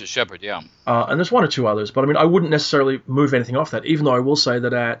there. Lucia Shepard, yeah. And there's one or two others, but I mean, I wouldn't necessarily move anything off that. Even though I will say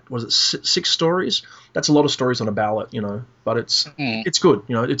that at six stories, that's a lot of stories on a ballot, But it's good,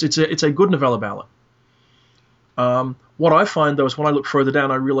 It's a good novella ballot. What I find though is when I look further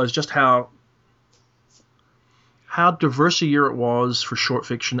down, I realize just how diverse a year it was for short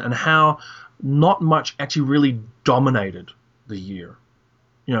fiction, and how not much actually really dominated the year.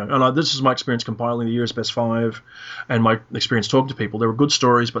 And this is my experience compiling the year's best five, and my experience talking to people. There were good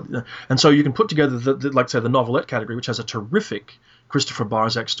stories, and so you can put together the novelette category, which has a terrific Christopher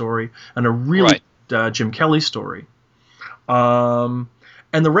Barzak story and a really Jim Kelly story.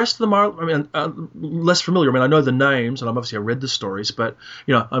 And the rest of them are, less familiar. I mean, I know the names, and I read the stories, but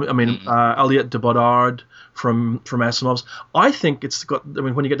Aliette de Bodard from Asimov's. I think it's got. I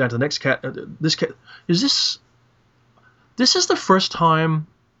mean, when you get down to the next this is the first time.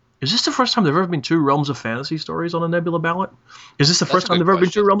 Is this the first time there have ever been two Realms of Fantasy stories on a Nebula ballot? Is this the first time there have ever been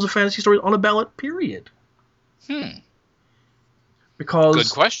two Realms of Fantasy stories on a ballot? Period. Because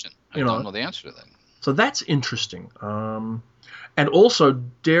good question. I don't know the answer to that. So that's interesting. And also,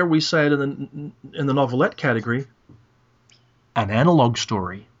 dare we say it in the novelette category, an analog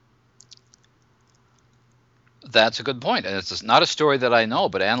story. That's a good point. And it's not a story that I know,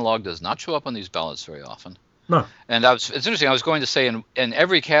 but analog does not show up on these ballots very often. No. And it's interesting. I was going to say in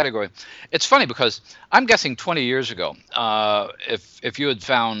every category, it's funny because I'm guessing 20 years ago, if you had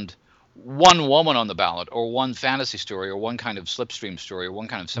found one woman on the ballot, or one fantasy story, or one kind of slipstream story, or one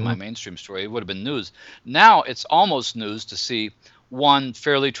kind of semi-mainstream story, it would have been news. Now it's almost news to see one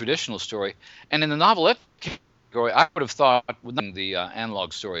fairly traditional story. And in the novelette category, I would have thought the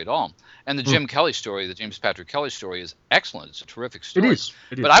analog story at all. And the Jim Kelly story, the James Patrick Kelly story, is excellent. It's a terrific story. It is.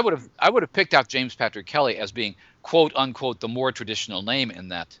 But I would have picked out James Patrick Kelly as being, quote unquote, the more traditional name in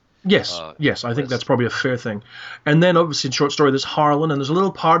that. Yes, I think that's probably a fair thing. And then obviously in short story there's Harlan, and there's a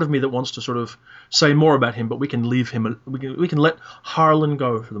little part of me that wants to sort of say more about him, but we can leave him. We can let Harlan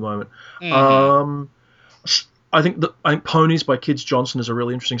go for the moment. I think Ponies by Kids Johnson is a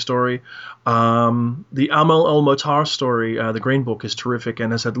really interesting story. The Amal El Motar story, the Green Book, is terrific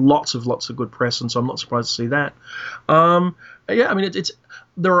and has had lots of good press, and so I'm not surprised to see that. Yeah, I mean,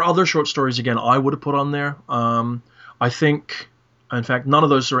 there are other short stories again I would have put on there. I think, in fact, none of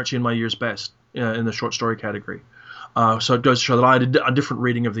those are actually in my year's best in the short story category. So it goes to show that I had a different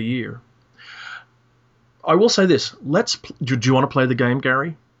reading of the year. I will say this: do you want to play the game,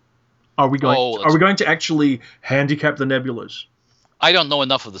 Gary? Are we going to actually handicap the Nebulas? I don't know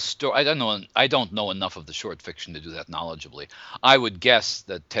enough of the story. I don't know enough of the short fiction to do that knowledgeably. I would guess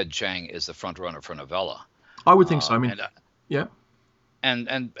that Ted Chiang is the front runner for novella. I would think so. I mean, yeah.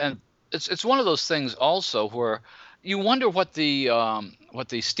 And it's one of those things also where you wonder what the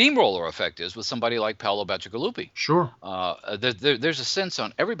steamroller effect is with somebody like Paolo Bacigalupi. Sure. There's a sense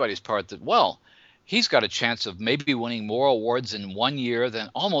on everybody's part that, well, he's got a chance of maybe winning more awards in 1 year than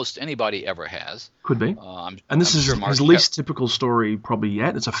almost anybody ever has. Could be. And this is his least typical story probably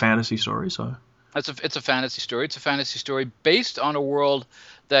yet. It's a fantasy story, so. It's a fantasy story. It's a fantasy story based on a world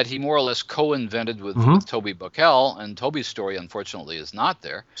that he more or less co-invented with Toby Buckell, and Toby's story, unfortunately, is not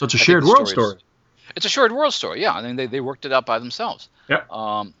there. So it's a shared world story. It's a shared world story, yeah. I mean, they worked it out by themselves.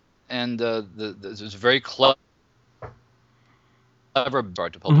 Yeah. And there's very clever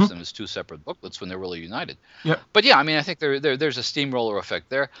to publish them as two separate booklets when they're really united. Yeah. But yeah, I mean, I think there's a steamroller effect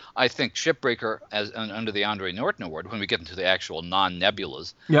there. I think Shipbreaker, under the Andre Norton Award, when we get into the actual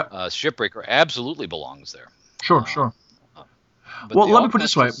non-nebulas, Shipbreaker absolutely belongs there. Sure. Well, let me put it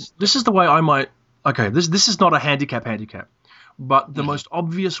this way. This is the way I might. Okay, this is not a handicap, but the most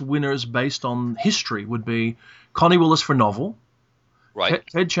obvious winners based on history would be Connie Willis for novel, right?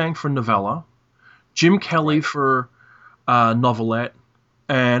 Ted Chiang for novella, Jim Kelly for novelette,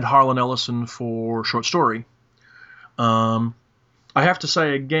 and Harlan Ellison for short story. I have to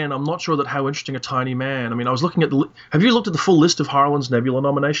say again, I'm not sure that how interesting a tiny man. I mean, I was looking at have you looked at the full list of Harlan's Nebula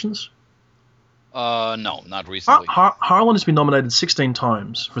nominations? No, not recently. Harlan has been nominated 16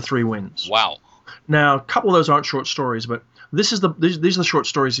 times for 3 wins. Wow. Now, a couple of those aren't short stories, but these are the short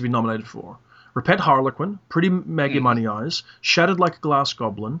stories he's been nominated for. Repent Harlequin, Pretty Maggie Money Eyes, Shattered Like a Glass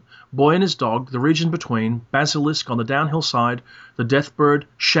Goblin, Boy and His Dog, The Region Between, Basilisk on the Downhill Side, The Deathbird,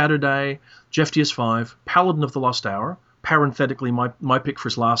 Shadow Day, Jeff DS5, Paladin of the Lost Hour, parenthetically my pick for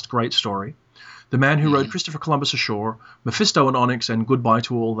his last great story, The Man Who Rode Christopher Columbus Ashore, Mephisto and Onyx, and Goodbye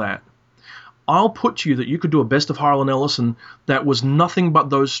to All That. I'll put to you that you could do a best of Harlan Ellison that was nothing but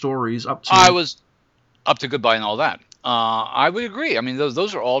those stories up to... I was up to Goodbye and All That. I would agree. I mean,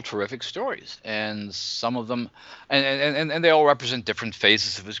 those are all terrific stories, and some of them, and they all represent different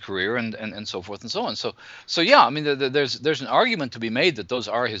phases of his career, and so forth and so on. So yeah, I mean, there's an argument to be made that those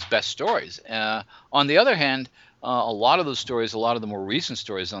are his best stories. On the other hand, a lot of those stories, a lot of the more recent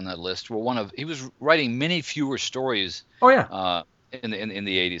stories on that list were he was writing many fewer stories. Oh yeah. In the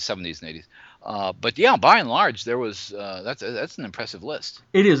 80s, 70s, and 80s. But yeah, by and large, there was that's an impressive list.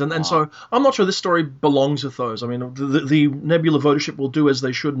 It is, and so I'm not sure this story belongs with those. I mean, the Nebula votership will do as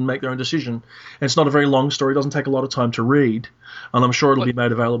they should and make their own decision. And it's not a very long story; it doesn't take a lot of time to read, and I'm sure it'll be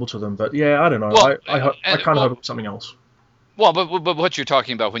made available to them. But yeah, I don't know. Well, I kind of hope it's something else. Well, but what you're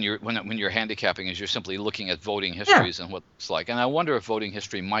talking about when you're handicapping is you're simply looking at voting histories and what it's like. And I wonder if voting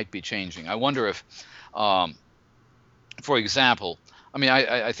history might be changing. I wonder if, for example. I mean,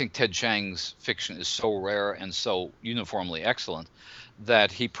 I think Ted Chiang's fiction is so rare and so uniformly excellent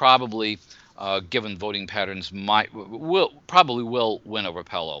that he probably, given voting patterns, will win over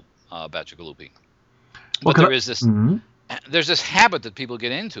Paolo Bacigalupi. But there's this habit that people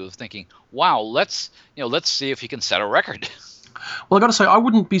get into of thinking, wow, let's see if he can set a record. Well, I got to say, I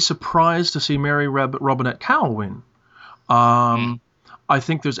wouldn't be surprised to see Mary Robinette Kowal win. I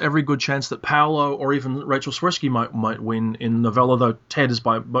think there's every good chance that Paolo or even Rachel Swirsky might win in novella, though Ted is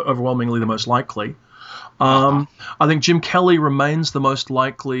by overwhelmingly the most likely. I think Jim Kelly remains the most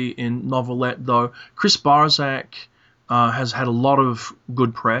likely in novelette, though Chris Barzak has had a lot of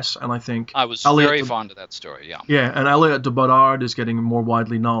good press, and I think I was very fond of that story. Yeah. Yeah, and Elliot de Bodard is getting more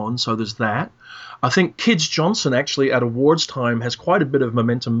widely known, so there's that. I think Kids Johnson actually at awards time has quite a bit of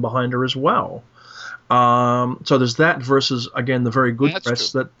momentum behind her as well. So there's that versus, again, the very good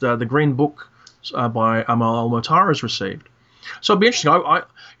press that the Green Book by Amal El-Motar has received. So it'd be interesting.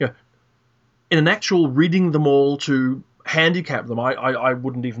 In an actual reading them all to handicap them, I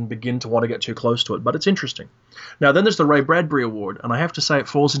wouldn't even begin to want to get too close to it, but it's interesting. Now, then there's the Ray Bradbury Award, and I have to say it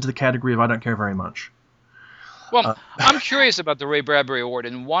falls into the category of I don't care very much. Well, I'm curious about the Ray Bradbury Award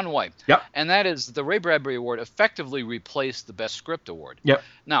in one way, and that is the Ray Bradbury Award effectively replaced the Best Script Award. Yep.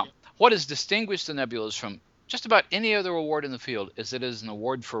 Now, what has distinguished the Nebulas from just about any other award in the field is it is an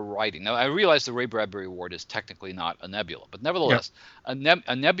award for writing. Now, I realize the Ray Bradbury Award is technically not a Nebula, but Yep. nevertheless,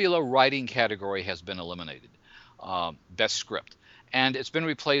 a Nebula writing category has been eliminated, best script, and it's been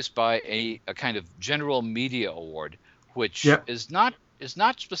replaced by a kind of general media award, which Yep. is not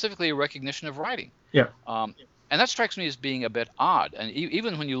specifically a recognition of writing. Yep. And that strikes me as being a bit odd. And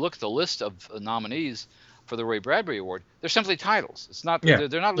even when you look at the list of nominees for the Ray Bradbury Award, they're simply titles. It's not Yeah.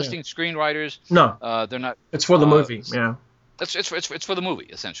 they're not listing screenwriters. No, They're not. it's for the movie. Yeah. It's for the movie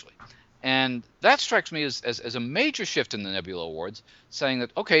essentially, and that strikes me as a major shift in the Nebula Awards, saying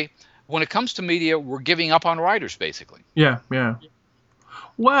that okay, when it comes to media, we're giving up on writers basically. Yeah. Yeah.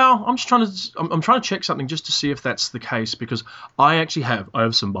 Well, I'm trying to check something just to see if that's the case, because I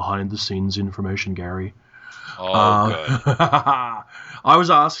have some behind the scenes information, Gary. Oh, good. I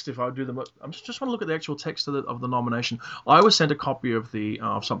was asked if I would do them. I just want to look at the actual text of the nomination. I was sent a copy of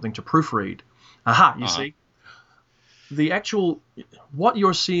something to proofread. Aha, you see, the actual what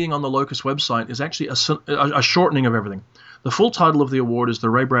you're seeing on the Locus website is actually a shortening of everything. The full title of the award is the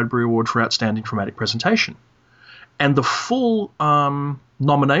Ray Bradbury Award for Outstanding Dramatic Presentation, and the full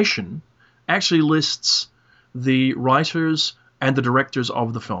nomination actually lists the writers and the directors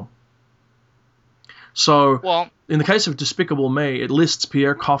of the film. So, Well, in the case of Despicable Me, it lists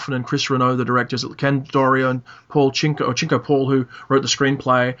Pierre Coffin and Chris Renaud, the directors, Ken Doria and Paul Chinko Paul, who wrote the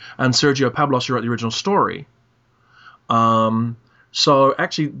screenplay, and Sergio Pablos, who wrote the original story. So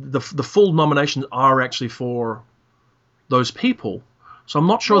actually, the full nominations are actually for those people. So I'm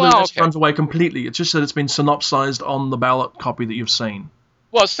not sure that this runs away completely. It's just that it's been synopsized on the ballot copy that you've seen.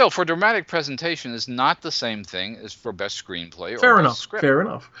 well, still, for dramatic presentation is not the same thing as for best screenplay or Fair best enough. script. Fair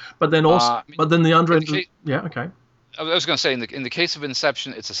enough. But then also, I mean, but then the Andre, in the case- yeah, okay. I was going to say, in the case of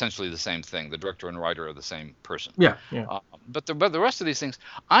Inception, it's essentially the same thing. The director and writer are the same person. Yeah, yeah. But the rest of these things,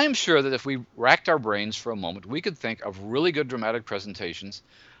 I am sure that if we racked our brains for a moment, we could think of really good dramatic presentations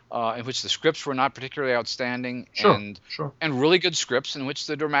in which the scripts were not particularly outstanding, Sure, and sure. and really good scripts in which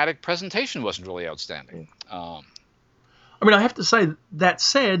the dramatic presentation wasn't really outstanding. I mean, I have to say, that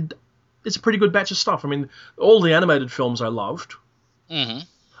said, it's a pretty good batch of stuff. I mean, all the animated films I loved. Mm-hmm.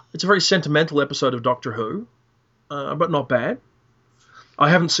 It's a very sentimental episode of Doctor Who, but not bad. I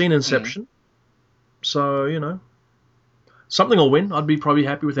haven't seen Inception, so, something will win. I'd be probably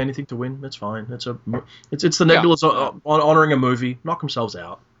happy with anything to win. It's fine. It's the Nebulas honouring a movie. Knock themselves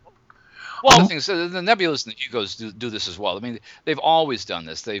out. Well, the thing is, the Nebulas and the Hugos do this as well. I mean, they've always done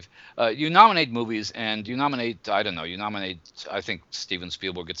this. You nominate movies, and you nominate, I think Steven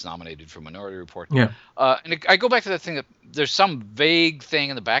Spielberg gets nominated for Minority Report. Yeah. I go back to that thing that there's some vague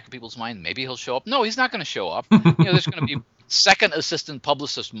thing in the back of people's mind. Maybe he'll show up. No, he's not going to show up. There's going to be second assistant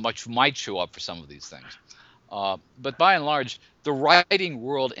publicists might show up for some of these things. But by and large, the writing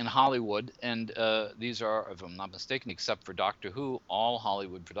world in Hollywood, and these are, if I'm not mistaken, except for Doctor Who, all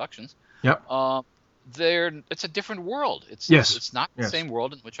Hollywood productions. Yep. It's a different world. It's not the same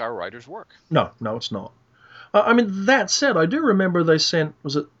world in which our writers work. No, it's not. I mean, that said, I do remember they sent,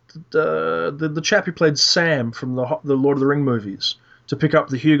 was it the chap who played Sam from the Lord of the Ring movies to pick up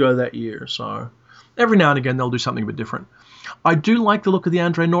the Hugo that year. So every now and again they'll do something a bit different. I do like the look of the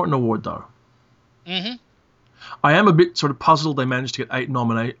Andre Norton Award, though. Mm-hmm. I am a bit sort of puzzled they managed to get eight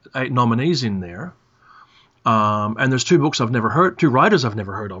nominees in there. And there's two writers I've never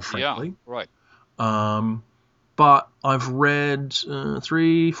heard of, frankly. Yeah, right. But I've read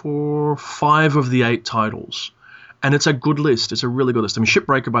 3, 4, 5 of the 8 titles. And it's a good list. It's a really good list. I mean,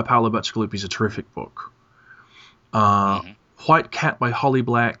 Shipbreaker by Paolo Bacigalupi is a terrific book. White Cat by Holly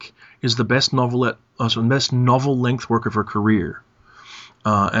Black is the best novel-length work of her career.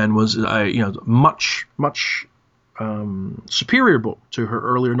 And was a much superior book to her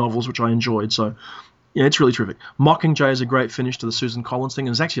earlier novels, which I enjoyed. So, yeah, it's really terrific. Mockingjay is a great finish to the Susan Collins thing,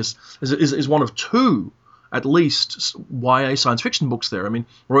 and it's actually is one of 2, at least, YA science fiction books there. I mean,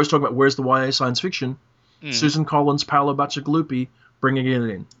 we're always talking about where's the YA science fiction. Susan Collins, Paolo Bacigalupi, bringing it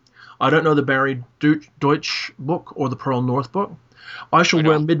in. I don't know the Barry Deutsch book or the Pearl North book. I Shall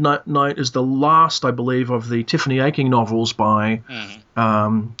Wear Midnight Night is the last, I believe, of the Tiffany Aching novels by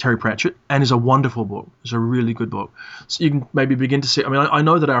Terry Pratchett, and is a wonderful book. It's a really good book. So you can maybe begin to see. I mean, I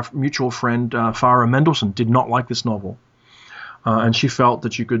know that our mutual friend Farah Mendelssohn did not like this novel, and she felt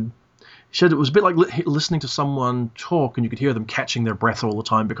that she said it was a bit like listening to someone talk, and you could hear them catching their breath all the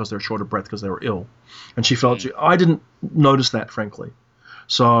time because they're short of breath because they were ill. And she felt I didn't notice that, frankly.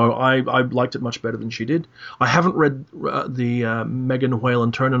 So I liked it much better than she did. I haven't read the Megan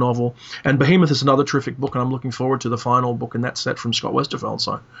Whalen Turner novel, and Behemoth is another terrific book, and I'm looking forward to the final book in that set from Scott Westerfeld.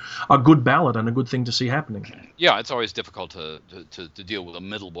 So a good ballad and a good thing to see happening. Yeah, it's always difficult to deal with a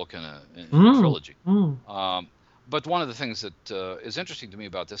middle book in a trilogy. But one of the things that is interesting to me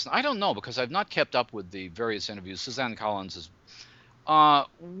about this, and I don't know because I've not kept up with the various interviews. Suzanne Collins is,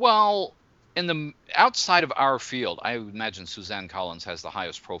 well, in the outside of our field, I would imagine Suzanne Collins has the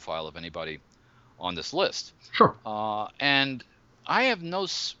highest profile of anybody on this list. Sure. And I have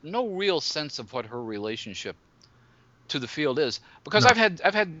no real sense of what her relationship to the field is, because I've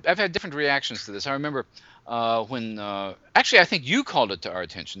had different reactions to this. I remember when actually I think you called it to our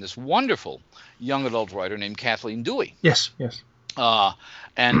attention, this wonderful young adult writer named Kathleen Dewey. Yes.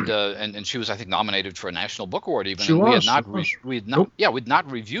 And she was, I think, nominated for a National Book Award even. She and was. we'd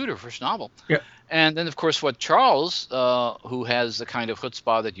not reviewed her first novel. Yeah. And then of course what Charles, who has the kind of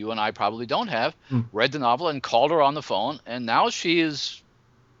chutzpah that you and I probably don't have, read the novel and called her on the phone, and now she is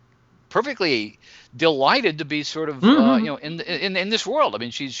perfectly delighted to be sort of in this world. I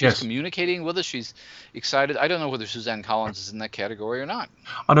mean, she's communicating with us. She's excited. I don't know whether Suzanne Collins is in that category or not.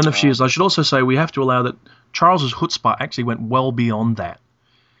 I don't know if she is. I should also say we have to allow that Charles's chutzpah actually went well beyond that.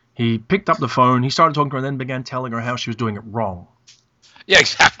 He picked up the phone, he started talking to her, and then began telling her how she was doing it wrong. Yeah,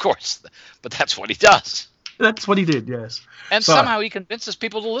 of course. But that's what he does. That's what he did, yes. And somehow he convinces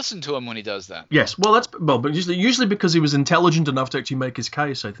people to listen to him when he does that. Yes, but usually because he was intelligent enough to actually make his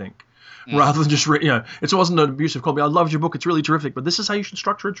case, I think, rather than just it wasn't an abusive call. I loved your book; it's really terrific, but this is how you should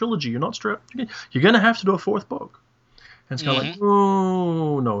structure a trilogy. You're not you're going to have to do a fourth book. And it's kind of like,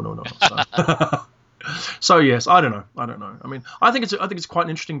 oh no. So yes, I don't know. I mean, I think it's quite an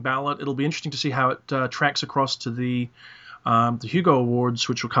interesting ballad. It'll be interesting to see how it tracks across to the Hugo Awards,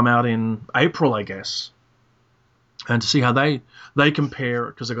 which will come out in April, I guess, and to see how they compare,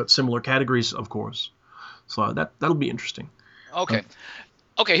 because they've got similar categories, of course. So that'll be interesting. Okay.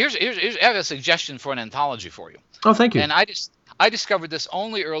 Here's I have a suggestion for an anthology for you. Oh, thank you. And I discovered this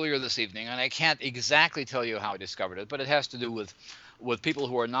only earlier this evening, and I can't exactly tell you how I discovered it, but it has to do with people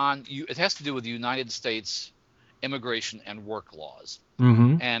who are it has to do with the United States immigration and work laws.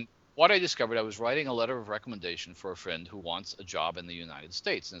 Mm-hmm. And what I discovered, I was writing a letter of recommendation for a friend who wants a job in the United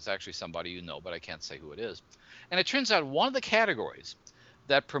States, and it's actually somebody you know, but I can't say who it is. And it turns out one of the categories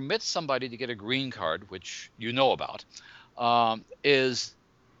that permits somebody to get a green card, which you know about, is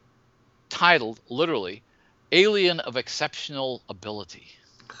titled literally Alien of Exceptional Ability.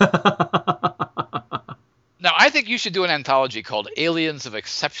 Now, I think you should do an anthology called Aliens of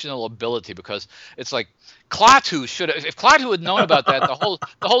Exceptional Ability, because it's like Klaatu if Klaatu had known about that, the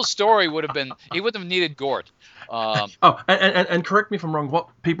whole story would have been, he wouldn't have needed Gort. And correct me if I'm wrong, what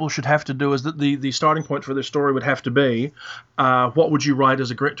people should have to do is that the starting point for their story would have to be, what would you write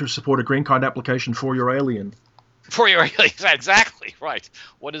to support a green card application for your alien? For your alien, exactly, right.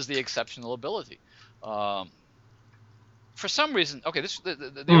 What is the exceptional ability? For some reason, okay,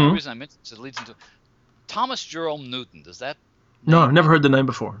 the only reason I mentioned this, it leads into Thomas Jerome Newton. Does that? No, I've never heard the name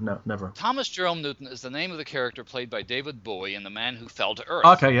before. No, never. Thomas Jerome Newton is the name of the character played by David Bowie in The Man Who Fell to Earth.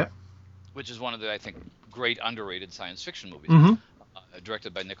 Okay, yeah. Which is one of the, I think, great underrated science fiction movies,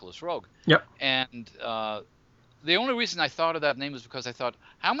 directed by Nicholas Roeg. Yep. And the only reason I thought of that name is because I thought,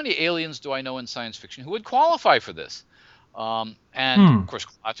 how many aliens do I know in science fiction who would qualify for this? Of course,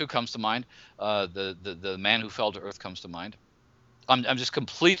 Klaatu comes to mind. The Man Who Fell to Earth comes to mind. I'm just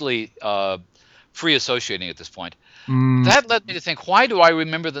completely free associating at this point. That led me to think, why do I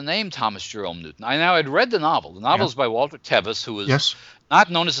remember the name Thomas Jerome Newton? I now had read the novel. The novel is by Walter Tevis, who was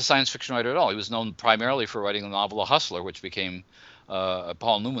not known as a science fiction writer at all. He was known primarily for writing the novel A Hustler, which became a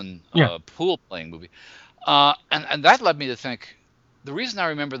Paul Newman pool-playing movie. And that led me to think, the reason I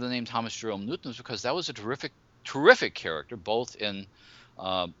remember the name Thomas Jerome Newton is because that was a terrific character, both in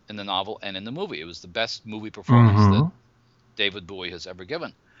the novel and in the movie. It was the best movie performance that David Bowie has ever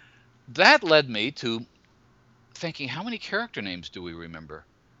given. That led me to thinking, how many character names do we remember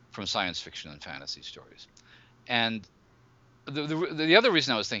from science fiction and fantasy stories? And the other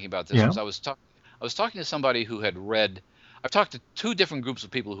reason I was thinking about this was I was talking to somebody who had read. I've talked to two different groups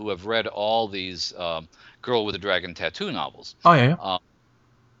of people who have read all these Girl with a Dragon Tattoo novels. Oh yeah.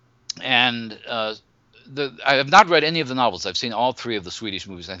 And I have not read any of the novels. I've seen all three of the Swedish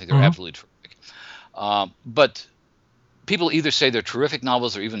movies. I think they're absolutely terrific. But people either say they're terrific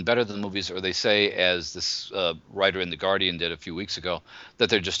novels or even better than movies, or they say, as this writer in The Guardian did a few weeks ago, that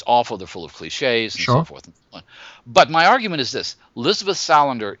they're just awful, they're full of cliches and so forth and so on. But my argument is this. Lisbeth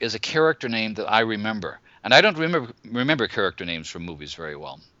Salander is a character name that I remember. And I don't remember character names from movies very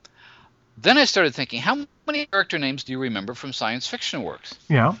well. then I started thinking, how many character names do you remember from science fiction works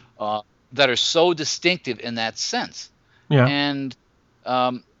Yeah. that are so distinctive in that sense? Yeah. And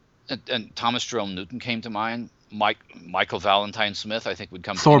um, and Thomas Jerome Newton came to mind. Michael Valentine Smith, I think, would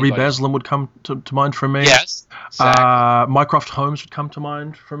come to Thorby anybody. Baslam would come to mind for me. Yes, exactly. Mycroft Holmes would come to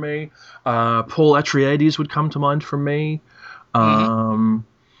mind for me. Paul Atreides would come to mind for me. Oh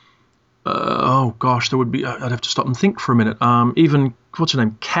gosh, there would be. I'd have to stop and think for a minute. Even what's her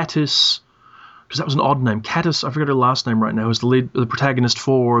name, Katniss, because that was an odd name. Katniss, I forget her last name right now. Is the protagonist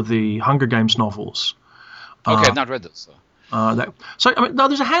for the Hunger Games novels. Okay, I've not read those. So I mean, no,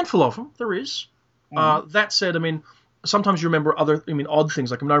 there's a handful of them. There is. That said, I mean, sometimes you remember odd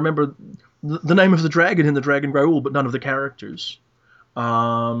things. Like, I remember the name of the dragon in the Dragon Graul, but none of the characters.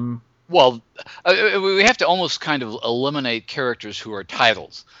 Well, we have to almost kind of eliminate characters who are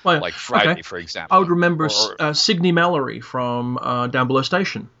titles, like Friday, for example. I would remember Signe Mallory from Down Below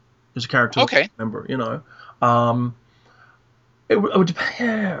Station is a character. Okay. I remember,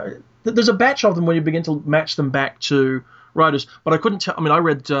 there's a batch of them when you begin to match them back to writers, but I couldn't tell. I mean, I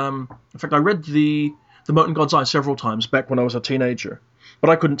read the Mote in God's Eye several times back when I was a teenager, but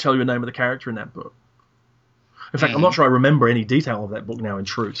I couldn't tell you the name of the character in that book. In fact, I'm not sure I remember any detail of that book now, in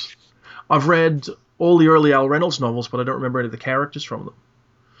truth. I've read all the early Al Reynolds novels, but I don't remember any of the characters from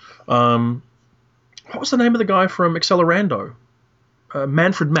them. What was the name of the guy from Accelerando?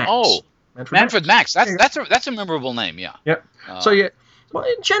 Manfred Max. Oh, Manfred Max. That's a memorable name, yeah. Yep. Well,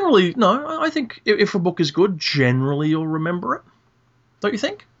 generally, no. I think if a book is good, generally you'll remember it. Don't you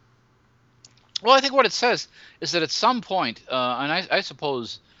think? Well, I think what it says is that at some point, and I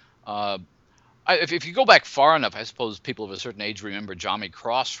suppose, if you go back far enough, I suppose people of a certain age remember Johnny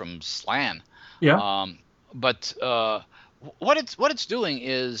Cross from Slan. Yeah. But what it's doing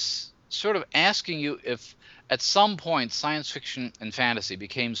is sort of asking you if at some point science fiction and fantasy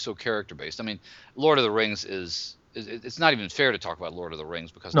became so character based. I mean, Lord of the Rings it's not even fair to talk about Lord of the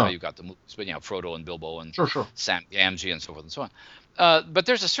Rings because now you've got the movies, but Frodo and Bilbo and sure. Sam Gamgee and so forth and so on. But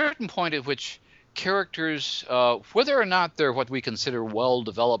there's a certain point at which characters, whether or not they're what we consider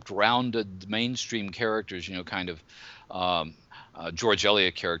well-developed, rounded, mainstream characters, kind of George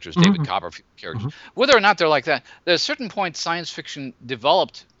Eliot characters, David Copperfield characters, whether or not they're like that, at a certain point science fiction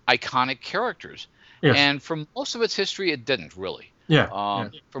developed iconic characters. Yes. And for most of its history, it didn't really. Yeah.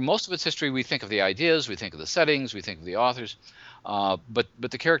 For most of its history, we think of the ideas, we think of the settings, we think of the authors, but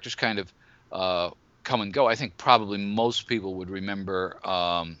the characters kind of come and go. I think probably most people would remember.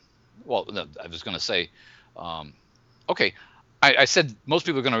 Well, no, I was going to say, okay, I said most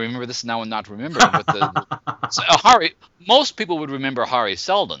people are going to remember this now and not remember it, but most people would remember Hari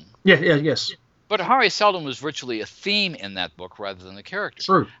Seldon. Yes. But Hari Seldon was virtually a theme in that book rather than a character.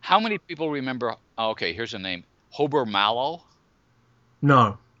 True. How many people remember? Okay, here's a name: Hober Mallow.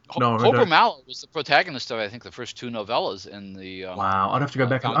 No. Hober Mallow was the protagonist of, I think, the first two novellas in the wow. I'd have to go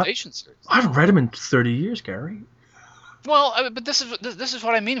back Foundation series. I haven't read them in 30 years, Gary. Well, but this is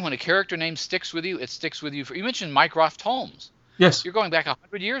what I mean. When a character name sticks with you, it sticks with you. You mentioned Mycroft Holmes. Yes. You're going back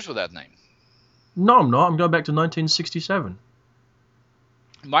 100 years with that name. No, I'm not. I'm going back to 1967.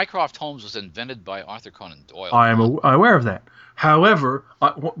 Mycroft Holmes was invented by Arthur Conan Doyle. I am aware of that. However,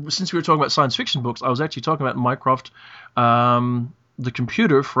 since we were talking about science fiction books, I was actually talking about Mycroft, the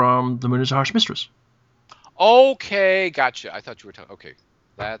computer from The Moon is a Harsh Mistress. Okay, gotcha. I thought you were talking. Okay,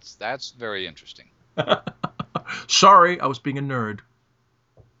 that's very interesting. Sorry, I was being a nerd.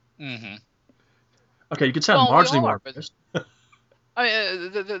 Mm-hmm. Okay, you could sound marginally more. I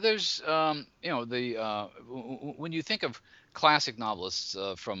mean, there's when you think of classic novelists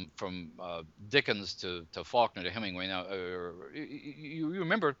from Dickens to Faulkner to Hemingway, now you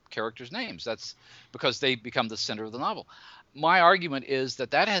remember characters' names. That's because they become the center of the novel. My argument is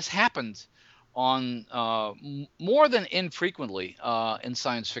that has happened on more than infrequently in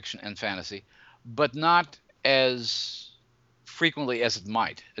science fiction and fantasy, but not as frequently as it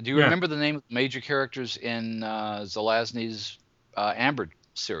might. Do you remember the name of the major characters in Zelazny's Amber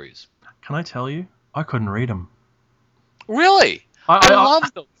series? Can I tell you? I couldn't read them. Really? I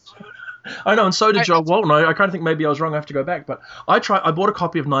love those. I know, and so did Joe Walton. I kind of think maybe I was wrong. I have to go back, but I bought a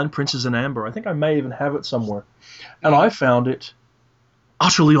copy of Nine Princes in Amber. I think I may even have it somewhere, and I found it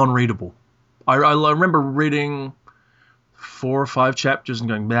utterly unreadable. I remember reading 4 or 5 chapters and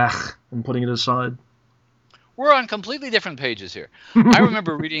going bah and putting it aside. We're on completely different pages here. I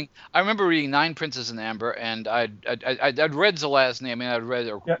remember reading Nine Princes in Amber, and I'd read Zelazny. I mean, I'd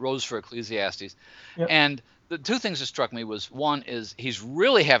read Rose for Ecclesiastes, and the two things that struck me was, one is he's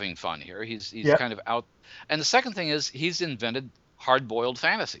really having fun here. He's kind of out, and the second thing is he's invented hard-boiled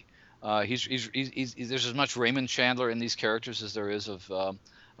fantasy. There's as much Raymond Chandler in these characters as there is of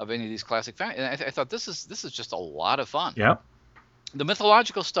of any of these classic fantasy. And I thought this is just a lot of fun. Yeah. The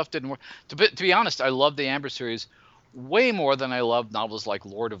mythological stuff didn't work. To be honest, I love the Amber series way more than I love novels like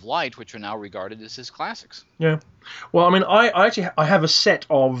Lord of Light, which are now regarded as his classics. Yeah. Well, I mean, I actually have a set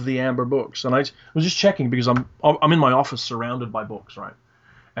of the Amber books, and I was just checking because I'm in my office surrounded by books, right,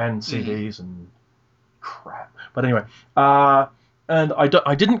 and CDs and crap. But anyway, and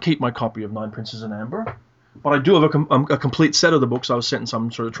I didn't keep my copy of Nine Princes in Amber, but I do have a complete set of the books I was sent in some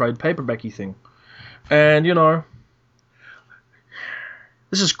sort of trade paperbacky thing, and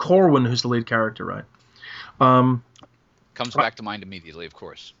this is Corwin who's the lead character, right? Comes back to mind immediately, of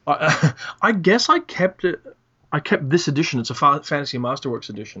course. I guess I kept it. I kept this edition. It's a Fantasy Masterworks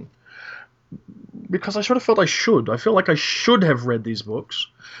edition because I sort of felt I should. I feel like I should have read these books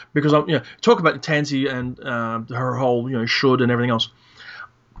because talk about Tansy and her whole should and everything else.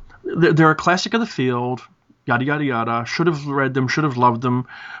 They're a classic of the field. Yada yada yada. Should have read them. Should have loved them.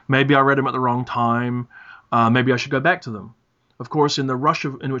 Maybe I read them at the wrong time. Maybe I should go back to them. Of course, in the rush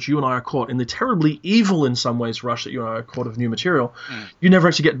in which you and I are caught, in the terribly evil in some ways rush that you and I are caught of new material, you never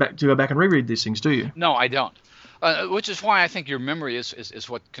actually get to go back and reread these things, do you? No, I don't. Which is why I think your memory is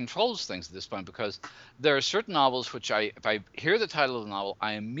what controls things at this point, because there are certain novels which if I hear the title of the novel,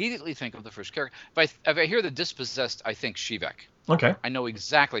 I immediately think of the first character. If I hear the Dispossessed, I think Shivak. Okay. I know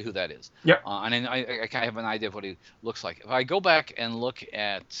exactly who that is. Yep. And I have an idea of what he looks like. If I go back and look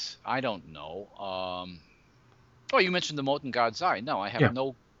at, I don't know, you mentioned the Mote in God's Eye. No, I have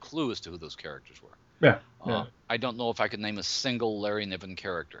no clue as to who those characters were. Yeah. I don't know if I could name a single Larry Niven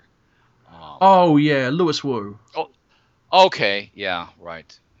character. Lewis Wu. Oh, okay, yeah,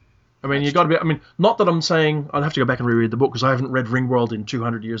 right. I mean, you got to be. I mean, not that I'm saying I'd have to go back and reread the book because I haven't read Ringworld in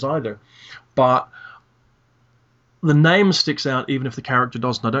 200 years either, but the name sticks out even if the character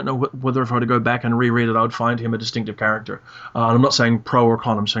doesn't. I don't know whether if I were to go back and reread it, I would find him a distinctive character. And I'm not saying pro or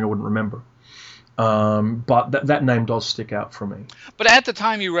con. I'm saying I wouldn't remember. But that name does stick out for me. But at the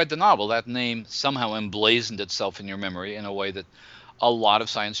time you read the novel, that name somehow emblazoned itself in your memory in a way that a lot of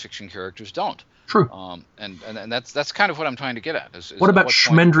science fiction characters don't. True. And that's kind of what I'm trying to get at. What about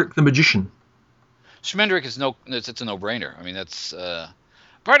Schmendrick the Magician? Schmendrick is it's a no-brainer. I mean, that's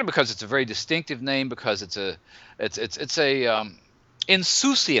partly because it's a very distinctive name, because it's a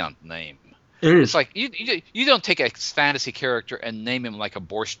insouciant name. It is. It's like you don't take a fantasy character and name him like a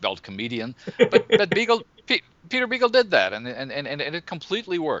Borscht Belt comedian, but Peter Beagle did that, and it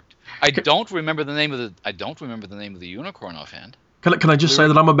completely worked. I don't remember the name of the unicorn offhand. Can I just say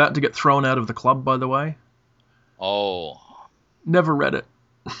that I'm about to get thrown out of the club, by the way? Oh. Never read it.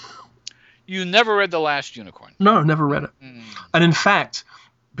 You never read The Last Unicorn? No, never read it. And in fact,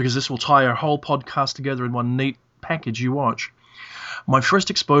 because this will tie our whole podcast together in one neat package you watch, my first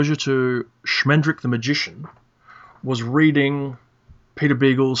exposure to Schmendrick the Magician was reading Peter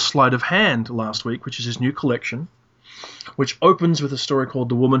Beagle's Sleight of Hand last week, which is his new collection, which opens with a story called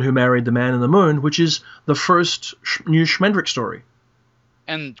The Woman Who Married the Man in the Moon, which is the first new Schmendrick story.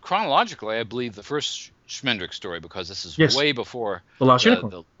 And chronologically, I believe the first Schmendrick story, because this is way before The Last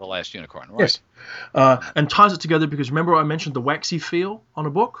Unicorn. The Last Unicorn, right? Yes. And ties it together because remember I mentioned the waxy feel on a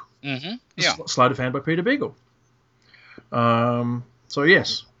book? Mm-hmm. Yeah. Sleight of Hand by Peter Beagle. So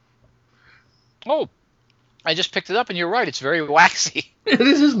yes. Oh, I just picked it up, and you're right. It's very waxy. It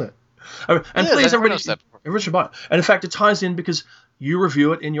is, isn't it? And please, everybody should buy it. And in fact, it ties in because you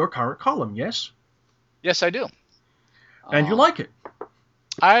review it in your current column, yes? Yes, I do. And you like it.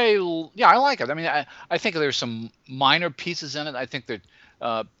 I like it. I mean, I think there's some minor pieces in it. I think that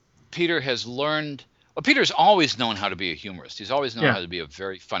Peter has learned. Well, Peter's always known how to be a humorist. He's always known how to be a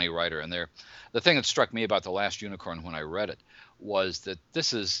very funny writer. And the thing that struck me about The Last Unicorn when I read it was that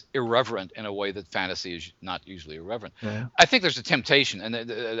this is irreverent in a way that fantasy is not usually irreverent. Yeah. I think there's a temptation, and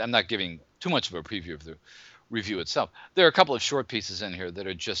I'm not giving too much of a preview of the review itself. There are a couple of short pieces in here that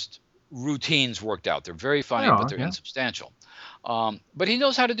are just routines worked out. They're very funny, but they're insubstantial. But he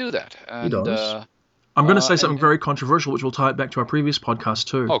knows how to do that. And, he does. I'm going to say something very controversial, which will tie it back to our previous podcast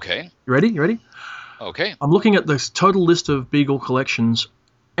too. Okay. You ready? Okay. I'm looking at the total list of Beagle collections,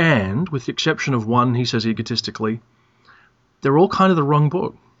 and with the exception of one, he says egotistically, they're all kind of the wrong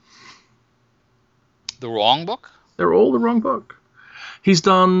book. The wrong book? They're all the wrong book. He's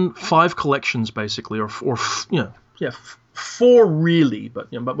done 5 collections basically, or 4 really,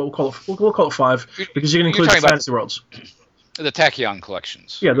 but we'll call it 5 because you can include the Fantasy Worlds. The Tachyon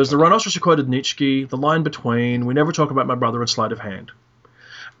collections. Yeah, there's the Rhinoceros Who Quoted Nietzsche, The Line Between, We Never Talk About My Brother, and Sleight of Hand.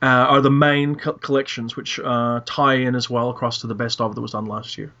 Are the main collections which tie in as well across to the best of that was done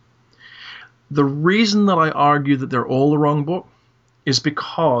last year. The reason that I argue that they're all the wrong book is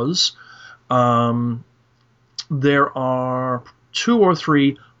because there are 2 or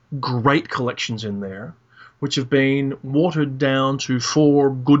 3 great collections in there, which have been watered down to 4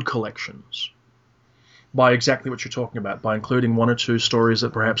 good collections by exactly what you're talking about, by including 1 or 2 stories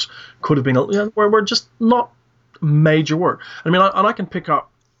that perhaps could have been, were just not major work. I mean, I can pick up,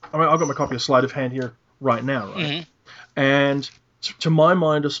 I've got my copy of Sleight of Hand here right now, right? Mm-hmm. And to my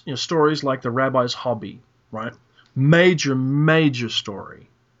mind, stories like The Rabbi's Hobby, right? Major story.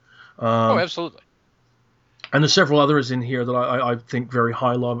 Absolutely. And there's several others in here that I think very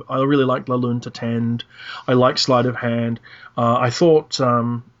high love. I really like La Lune to Tend. I like Sleight of Hand. I thought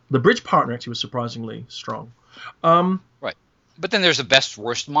The Bridge Partner actually was surprisingly strong. Right. But then there's the Best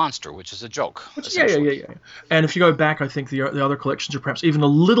Worst Monster, which is a joke. Yeah. And if you go back, I think the other collections are perhaps even a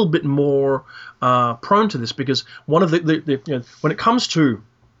little bit more prone to this, because one of the when it comes to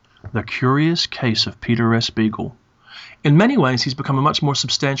The Curious Case of Peter S. Beagle, in many ways he's become a much more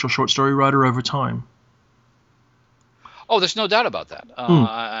substantial short story writer over time. Oh, there's no doubt about that.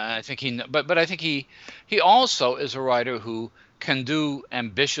 I think but I think he also is a writer who can do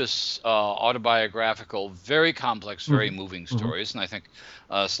ambitious, autobiographical, very complex, very moving stories. And I think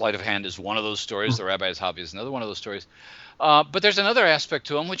Sleight of Hand is one of those stories. The Rabbi's Hobby is another one of those stories. But there's another aspect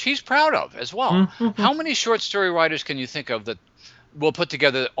to him which he's proud of as well. How many short story writers can you think of that will put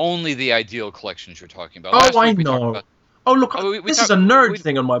together only the ideal collections you're talking about? I know. Look, this is a nerd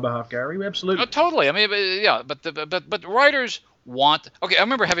thing on my behalf, Gary. Absolutely. Totally. I mean, but writers want. Okay, I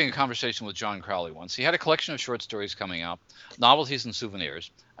remember having a conversation with John Crowley once. He had a collection of short stories coming out, novelties and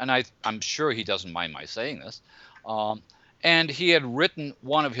souvenirs, and I'm sure he doesn't mind my saying this. And he had written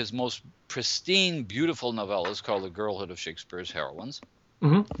one of his most pristine, beautiful novellas called The Girlhood of Shakespeare's Heroines.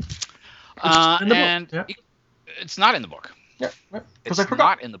 Mm-hmm. It's not in the book. Yeah, it's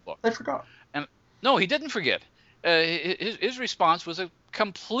not in the book. I forgot. And no, he didn't forget. His response was a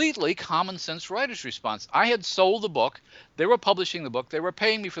completely common sense writer's response. I had sold the book. They were publishing the book. They were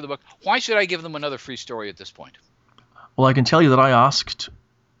paying me for the book. Why should I give them another free story at this point? Well, I can tell you that I asked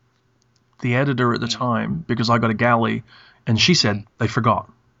the editor at the time, because I got a galley, and she said they forgot.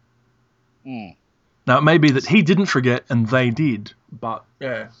 Now, it may be that he didn't forget and they did, but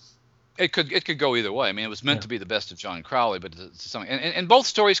yeah. It could go either way. I mean, it was meant to be the best of John Crowley, but and both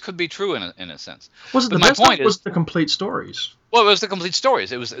stories could be true in a sense. Was it the best? Was the complete stories? Well, it was the complete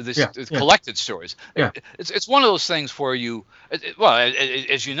stories. It was collected stories. Yeah. It's one of those things where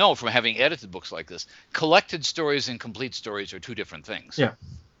as you know from having edited books like this, collected stories and complete stories are two different things. Yeah.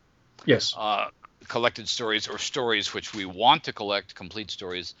 Yes. Collected stories, or stories which we want to collect, complete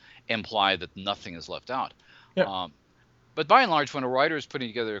stories imply that nothing is left out. Yeah. But by and large, when a writer is putting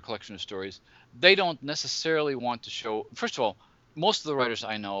together a collection of stories, they don't necessarily want to show. First of all, most of the writers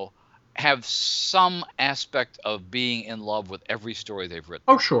I know have some aspect of being in love with every story they've written.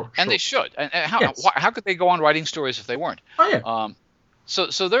 Oh, sure. And they should. And how could they go on writing stories if they weren't? Oh, yeah.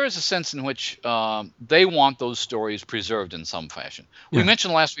 So there is a sense in which they want those stories preserved in some fashion. We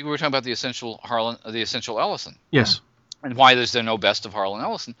mentioned last week, we were talking about the essential Ellison. Yes. And why is there no best of Harlan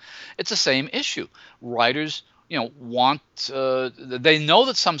Ellison? It's the same issue. Writers want they know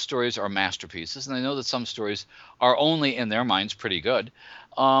that some stories are masterpieces, and they know that some stories are only in their minds pretty good,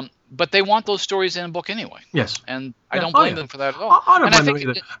 but they want those stories in a book anyway. Yes. And I don't blame them for that at all. I don't blame them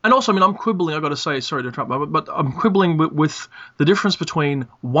either. And also, I mean, I'm quibbling, I've got to say, sorry to interrupt, but I'm quibbling with the difference between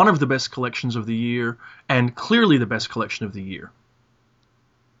one of the best collections of the year and clearly the best collection of the year.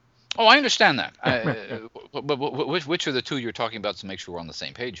 Oh, I understand that. But which are the two you're talking about to make sure we're on the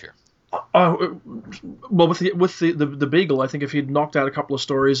same page here? Well, with the Beagle, I think if he'd knocked out a couple of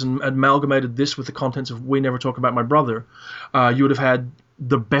stories and amalgamated this with the contents of We Never Talk About My Brother, you would have had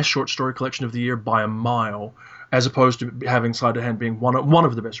the best short story collection of the year by a mile, as opposed to having Sleight of Hand being one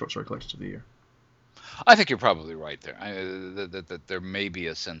of the best short story collections of the year. I think you're probably right there. That there may be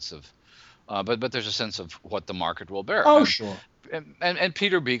a sense of, but there's a sense of what the market will bear. Oh, sure. And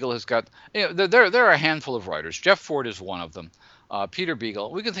Peter Beagle has got, there are a handful of writers. Jeff Ford is one of them. Peter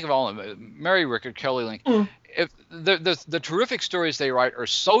Beagle. We can think of all of them. Mary Rickard, Kelly Link. If the terrific stories they write are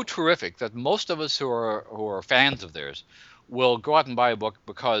so terrific that most of us who are fans of theirs will go out and buy a book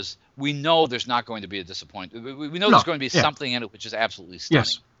because we know there's not going to be a disappointment. We know there's going to be something in it which is absolutely stunning.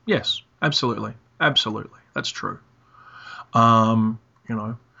 Yes, absolutely. That's true.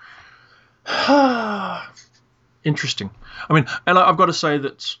 Interesting. I mean, and I've got to say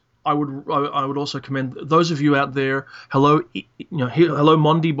that I would also commend those of you out there. Hello,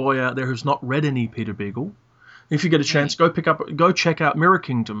 Mondi boy out there who's not read any Peter Beagle. If you get a chance, go check out Mirror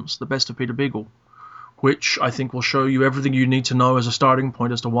Kingdoms, the best of Peter Beagle, which I think will show you everything you need to know as a starting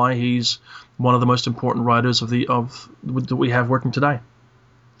point as to why he's one of the most important writers that we have working today.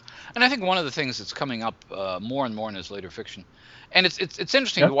 And I think one of the things that's coming up more and more in his later fiction, and it's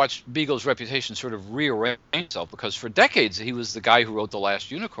interesting Yeah. to watch Beagle's reputation sort of rearrange itself, because for decades he was the guy who wrote The Last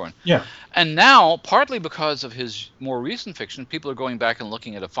Unicorn. Yeah. And now, partly because of his more recent fiction, people are going back and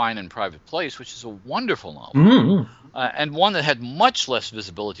looking at A Fine and Private Place, which is a wonderful novel, Mm-hmm. and one that had much less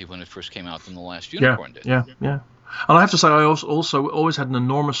visibility when it first came out than The Last Yeah. Unicorn did. Yeah. Yeah. And I have to say, I also always had an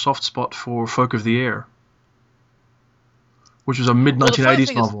enormous soft spot for Folk of the Air, which was a mid Well, the funny 1980s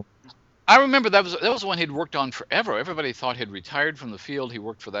thing is, novel. I remember that was the one he'd worked on forever. Everybody thought he'd retired from the field. He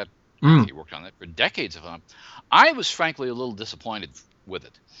worked for that. Mm. He worked on that for decades. I was frankly a little disappointed with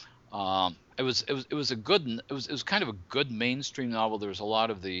it. It was kind of a good mainstream novel. There was a lot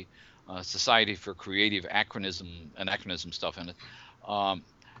of the Society for Creative Anachronism stuff in it.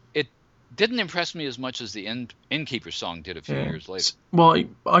 It didn't impress me as much as the Innkeeper's Song did a few years later. Well,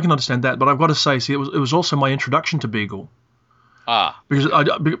 I can understand that, but I've got to say, it was also my introduction to Beagle. Because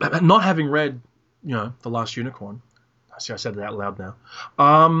not having read, The Last Unicorn. See, I said it out loud now.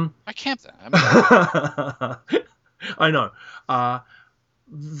 I can't. I know.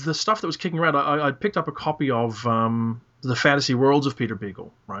 The stuff that was kicking around, I picked up a copy of The Fantasy Worlds of Peter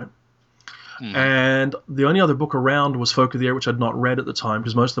Beagle, right? Mm. And the only other book around was Folk of the Air, which I'd not read at the time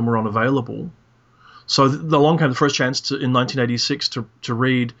because most of them were unavailable. So along came the first chance in 1986 to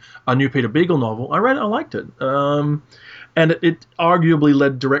read a new Peter Beagle novel. I read it, I liked it. And it arguably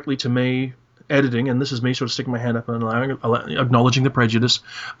led directly to me editing, and this is me sort of sticking my hand up and acknowledging the prejudice,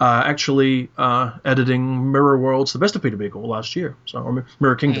 actually editing Mirror Worlds, the best of Peter Beagle last year, or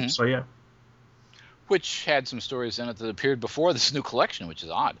Mirror Kingdom. Mm-hmm. So yeah, which had some stories in it that appeared before this new collection, which is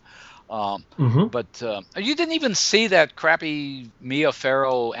odd. Mm-hmm. But you didn't even see that crappy Mia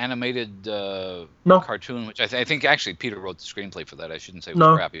Farrow animated cartoon, which I think actually Peter wrote the screenplay for that. I shouldn't say it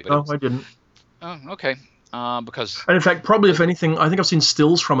was crappy. But I didn't. Oh, okay. Because and in fact, probably if anything, I think I've seen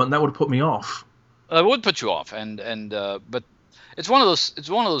stills from it, and that would have put me off. It would put you off, but it's one of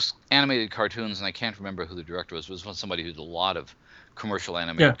those animated cartoons, and I can't remember who the director was. It was somebody who did a lot of commercial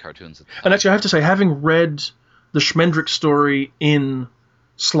animated cartoons at the time. And actually, I have to say, having read the Schmendrick story in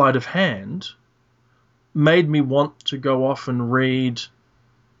Sleight of Hand, made me want to go off and read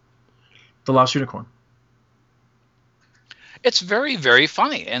The Last Unicorn. It's very, very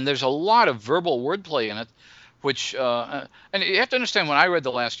funny, and there's a lot of verbal wordplay in it, which and you have to understand, when I read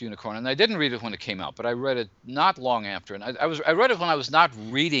The Last Unicorn, and I didn't read it when it came out, but I read it not long after, and I read it when I was not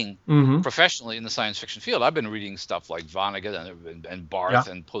reading professionally in the science fiction field. I've been reading stuff like Vonnegut and Barth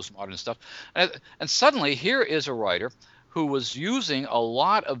and postmodern stuff, and suddenly here is a writer who was using a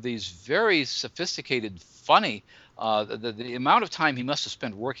lot of these very sophisticated, funny. The amount of time he must have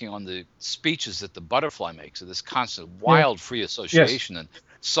spent working on the speeches that the butterfly makes, of this constant wild free association and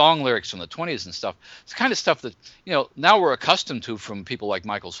song lyrics from the 20s and stuff. It's the kind of stuff that now we're accustomed to from people like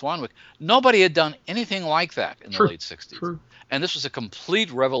Michael Swanwick. Nobody had done anything like that in the late 60s. True. And this was a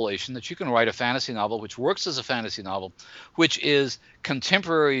complete revelation that you can write a fantasy novel which works as a fantasy novel, which is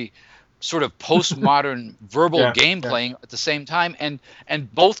contemporary sort of postmodern verbal game playing at the same time, and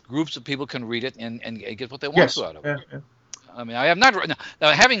both groups of people can read it and get what they want to out of it. Yeah. I mean, I have not.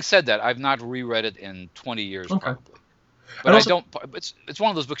 Now, having said that, I've not reread it in 20 years probably. But also, I don't. It's one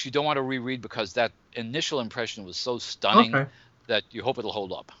of those books you don't want to reread because that initial impression was so stunning that you hope it'll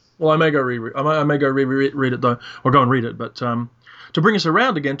hold up. Well, I may go reread it though, or go and read it. But to bring us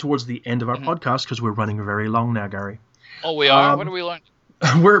around again towards the end of our podcast, because we're running very long now, Gary. Oh, we are. What are we learning?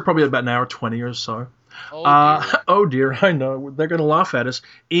 We're probably about an hour 20 or so. Oh dear, I know. They're going to laugh at us.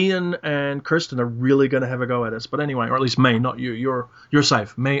 Ian and Kirsten are really going to have a go at us. But anyway, or at least me, not you. You're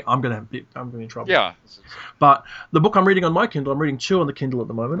safe. Me, I'm going to be in trouble. Yeah. But the book I'm reading on my Kindle, I'm reading 2 on the Kindle at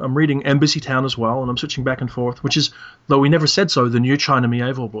the moment. I'm reading Embassy Town as well, and I'm switching back and forth, which is, though we never said so, the new China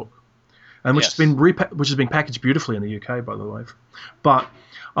Miéville book, and which has been packaged beautifully in the UK, by the way. But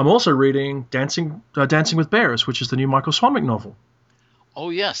I'm also reading Dancing with Bears, which is the new Michael Swanwick novel. Oh,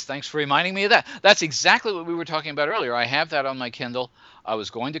 yes. Thanks for reminding me of that. That's exactly what we were talking about earlier. I have that on my Kindle. I was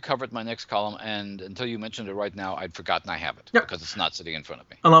going to cover it in my next column, and until you mentioned it right now, I'd forgotten I have it because it's not sitting in front of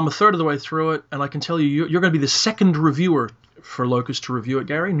me. And I'm a third of the way through it, and I can tell you're going to be the second reviewer for Locus to review it,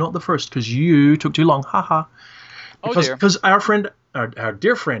 Gary, not the first, because you took too long. Ha. Because our friend, our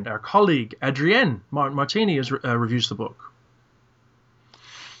dear friend, our colleague, Adrienne Martini reviews the book.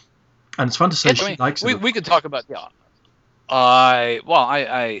 And it's fun to say she likes it. We could talk about, I'm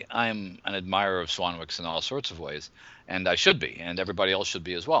an admirer of Swanwick's in all sorts of ways, and I should be, and everybody else should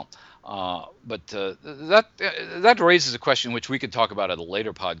be as well. But that raises a question which we could talk about at a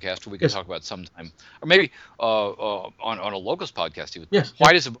later podcast, or we could talk about sometime, or maybe on a Locus podcast even. Yes.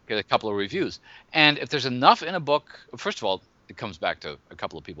 Why does a book get a couple of reviews? And if there's enough in a book, first of all, it comes back to a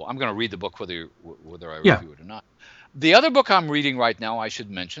couple of people. I'm going to read the book whether I Yeah. review it or not. The other book I'm reading right now, I should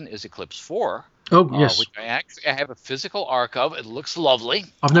mention, is Eclipse 4, Oh, yes. which I have a physical arc of. It looks lovely.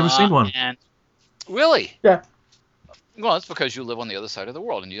 I've never seen one. And really, Yeah. well, it's because you live on the other side of the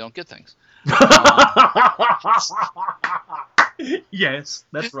world and you don't get things. Yes,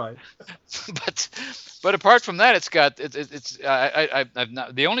 that's right. But apart from that, I've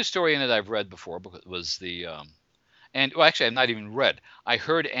not, the only story in it I've read before was and well, actually I've not even read. I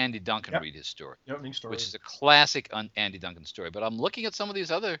heard Andy Duncan read his story, The opening story. which is a classic Andy Duncan story. But I'm looking at some of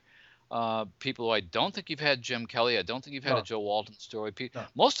these other people who I don't think you've had. Jim Kelly, I don't think you've had a Joe Walton story. No.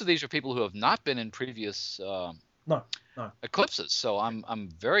 Most of these are people who have not been in previous No. eclipses, so I'm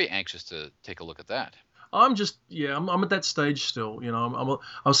very anxious to take a look at that. I'm at that stage still. You know,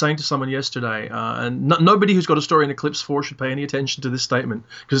 I was saying to someone yesterday, and nobody who's got a story in Eclipse 4 should pay any attention to this statement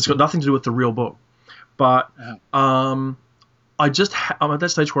because it's got nothing to do with the real book. But I'm at that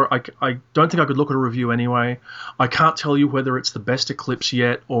stage where I don't think I could look at a review anyway. I can't tell you whether it's the best Eclipse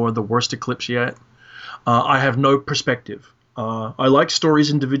yet or the worst Eclipse yet. I have no perspective. I like stories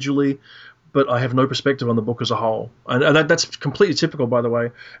individually, but I have no perspective on the book as a whole. And that's completely typical, by the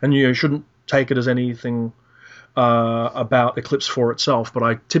way. And you shouldn't take it as anything about Eclipse 4 itself. But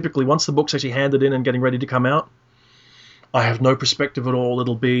I typically, once the book's actually handed in and getting ready to come out, I have no perspective at all.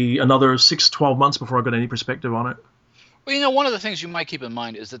 It'll be another 6-12 months before I've got any perspective on it. Well, one of the things you might keep in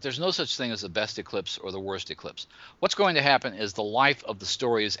mind is that there's no such thing as the best Eclipse or the worst Eclipse. What's going to happen is the life of the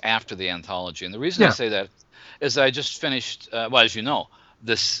stories after the anthology. And the reason I say that is that I just finished, as you know,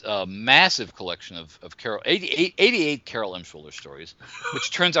 this massive collection of 88 Carol Emshwiller stories,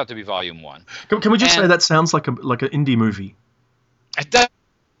 which turns out to be volume 1. Can we just say that sounds like an indie movie? It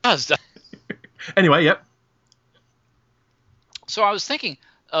does. Anyway, yep. So I was thinking,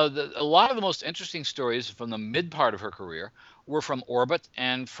 a lot of the most interesting stories from the mid part of her career were from Orbit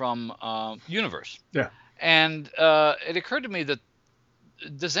and from Universe. Yeah. And it occurred to me that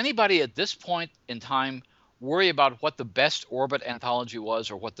does anybody at this point in time worry about what the best Orbit anthology was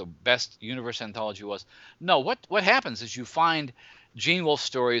or what the best Universe anthology was? No, what happens is you find Gene Wolfe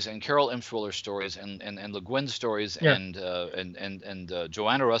stories and Carol Emshwiller stories and Le Guin stories and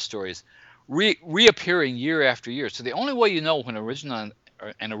Joanna Russ stories reappearing year after year. So the only way you know when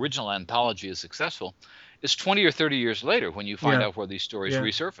an original anthology is successful is 20 or 30 years later when you find out where these stories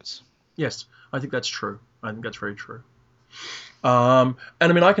resurface. Yes, I think that's true. I think that's very true. And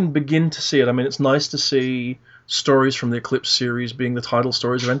I mean, I can begin to see it. I mean, it's nice to see stories from the Eclipse series being the title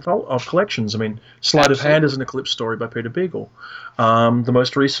stories of collections. I mean, Sleight of Hand is an Eclipse story by Peter Beagle. The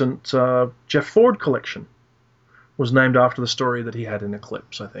most recent Jeff Ford collection was named after the story that he had in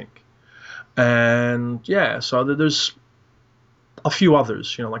Eclipse, I think. And so there's a few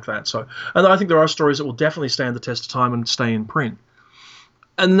others, like that. So, and I think there are stories that will definitely stand the test of time and stay in print.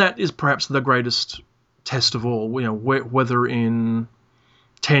 And that is perhaps the greatest test of all. Whether in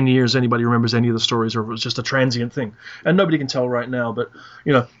 10 years anybody remembers any of the stories or if it was just a transient thing. And nobody can tell right now. But,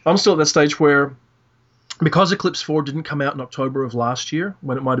 I'm still at that stage where, because Eclipse 4 didn't come out in October of last year,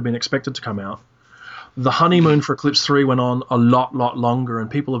 when it might have been expected to come out, the honeymoon for Eclipse 3 went on a lot longer, and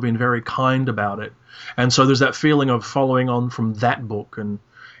people have been very kind about it. And so there's that feeling of following on from that book, and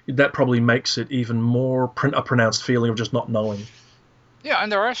that probably makes it even more a pronounced feeling of just not knowing. Yeah, and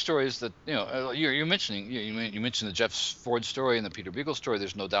there are stories that you're mentioning. You mentioned the Jeff Ford story and the Peter Beagle story.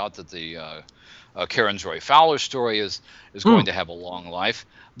 There's no doubt that the Karen Joy Fowler story is going to have a long life.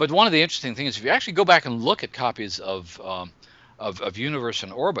 But one of the interesting things, if you actually go back and look at copies of Universe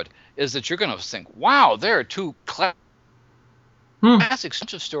and Orbit, is that you're going to think, wow, there are two classic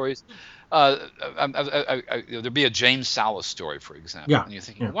of stories. There'd be a James Salas story, for example, and you're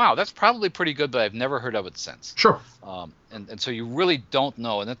thinking, wow, that's probably pretty good, but I've never heard of it since. Sure. And so you really don't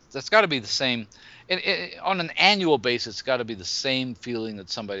know, and that's got to be the same on an annual basis. It's got to be the same feeling that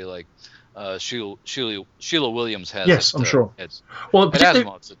somebody like Sheila Williams has. Yes, I'm sure. Well,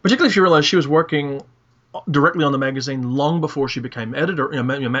 particularly if you realize she was working directly on the magazine long before she became editor.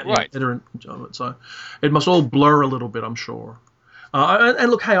 Editor. So it must all blur a little bit, I'm sure. And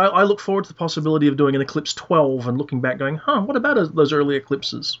look, hey, I look forward to the possibility of doing an Eclipse 12 and looking back going, what about those early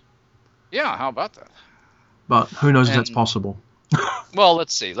eclipses? Yeah, how about that? But who knows if that's possible? Well,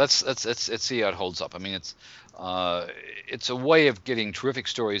 let's see. Let's see how it holds up. I mean, it's a way of getting terrific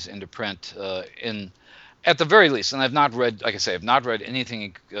stories into print at the very least. And I've not read, like I say, I've not read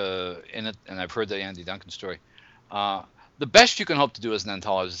anything in it, and I've heard the Andy Duncan story. The best you can hope to do as an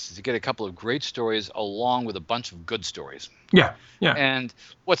anthologist is to get a couple of great stories along with a bunch of good stories. Yeah. And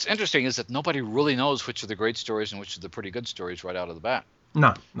what's interesting is that nobody really knows which are the great stories and which are the pretty good stories right out of the bat.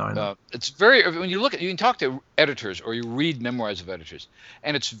 No, no. It's very when you look at you can talk to editors or you read memoirs of editors,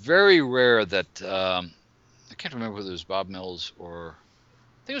 and it's very rare that I can't remember whether it was Bob Mills or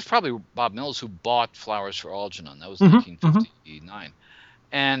I think it was probably Bob Mills who bought Flowers for Algernon. That was Mm-hmm, 1959,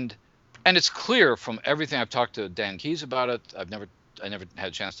 and it's clear from everything I've talked to Dan Keyes about it. I never had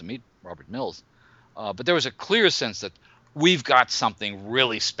a chance to meet Robert Mills, but there was a clear sense that we've got something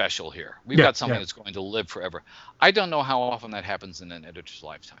really special here. We've got something that's going to live forever. I don't know how often that happens in an editor's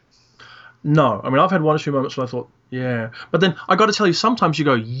lifetime. No, I mean, I've had one or two moments where I thought, yeah. But then I got to tell you, sometimes you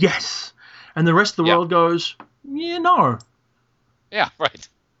go, yes. And the rest of the world goes, yeah, no. Yeah, right.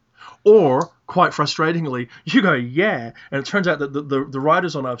 Or, quite frustratingly, you go, yeah. And it turns out that the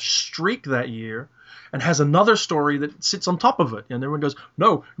writer's on a streak that year and has another story that sits on top of it. And everyone goes,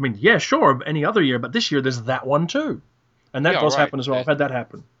 no, I mean, yeah, sure, any other year. But this year there's that one too. And that does happen as well. I've had that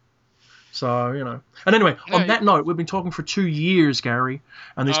happen. So, you know. And anyway, on that note, we've been talking for 2 years, Gary.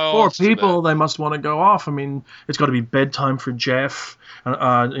 And these poor people, they must want to go off. I mean, it's got to be bedtime for Jeff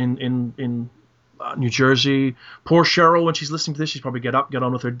in New Jersey. Poor Cheryl, when she's listening to this, she's probably get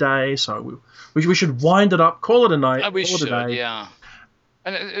on with her day. So we should wind it up, call it a night. We should, yeah.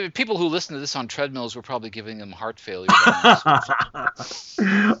 And people who listen to this on treadmills, we're probably giving them heart failure.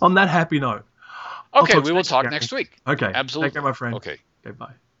 On that happy note. Okay, we will talk next week. Okay. Absolutely. Take care, my friend. Okay.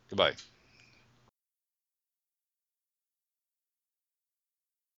 Bye. Goodbye.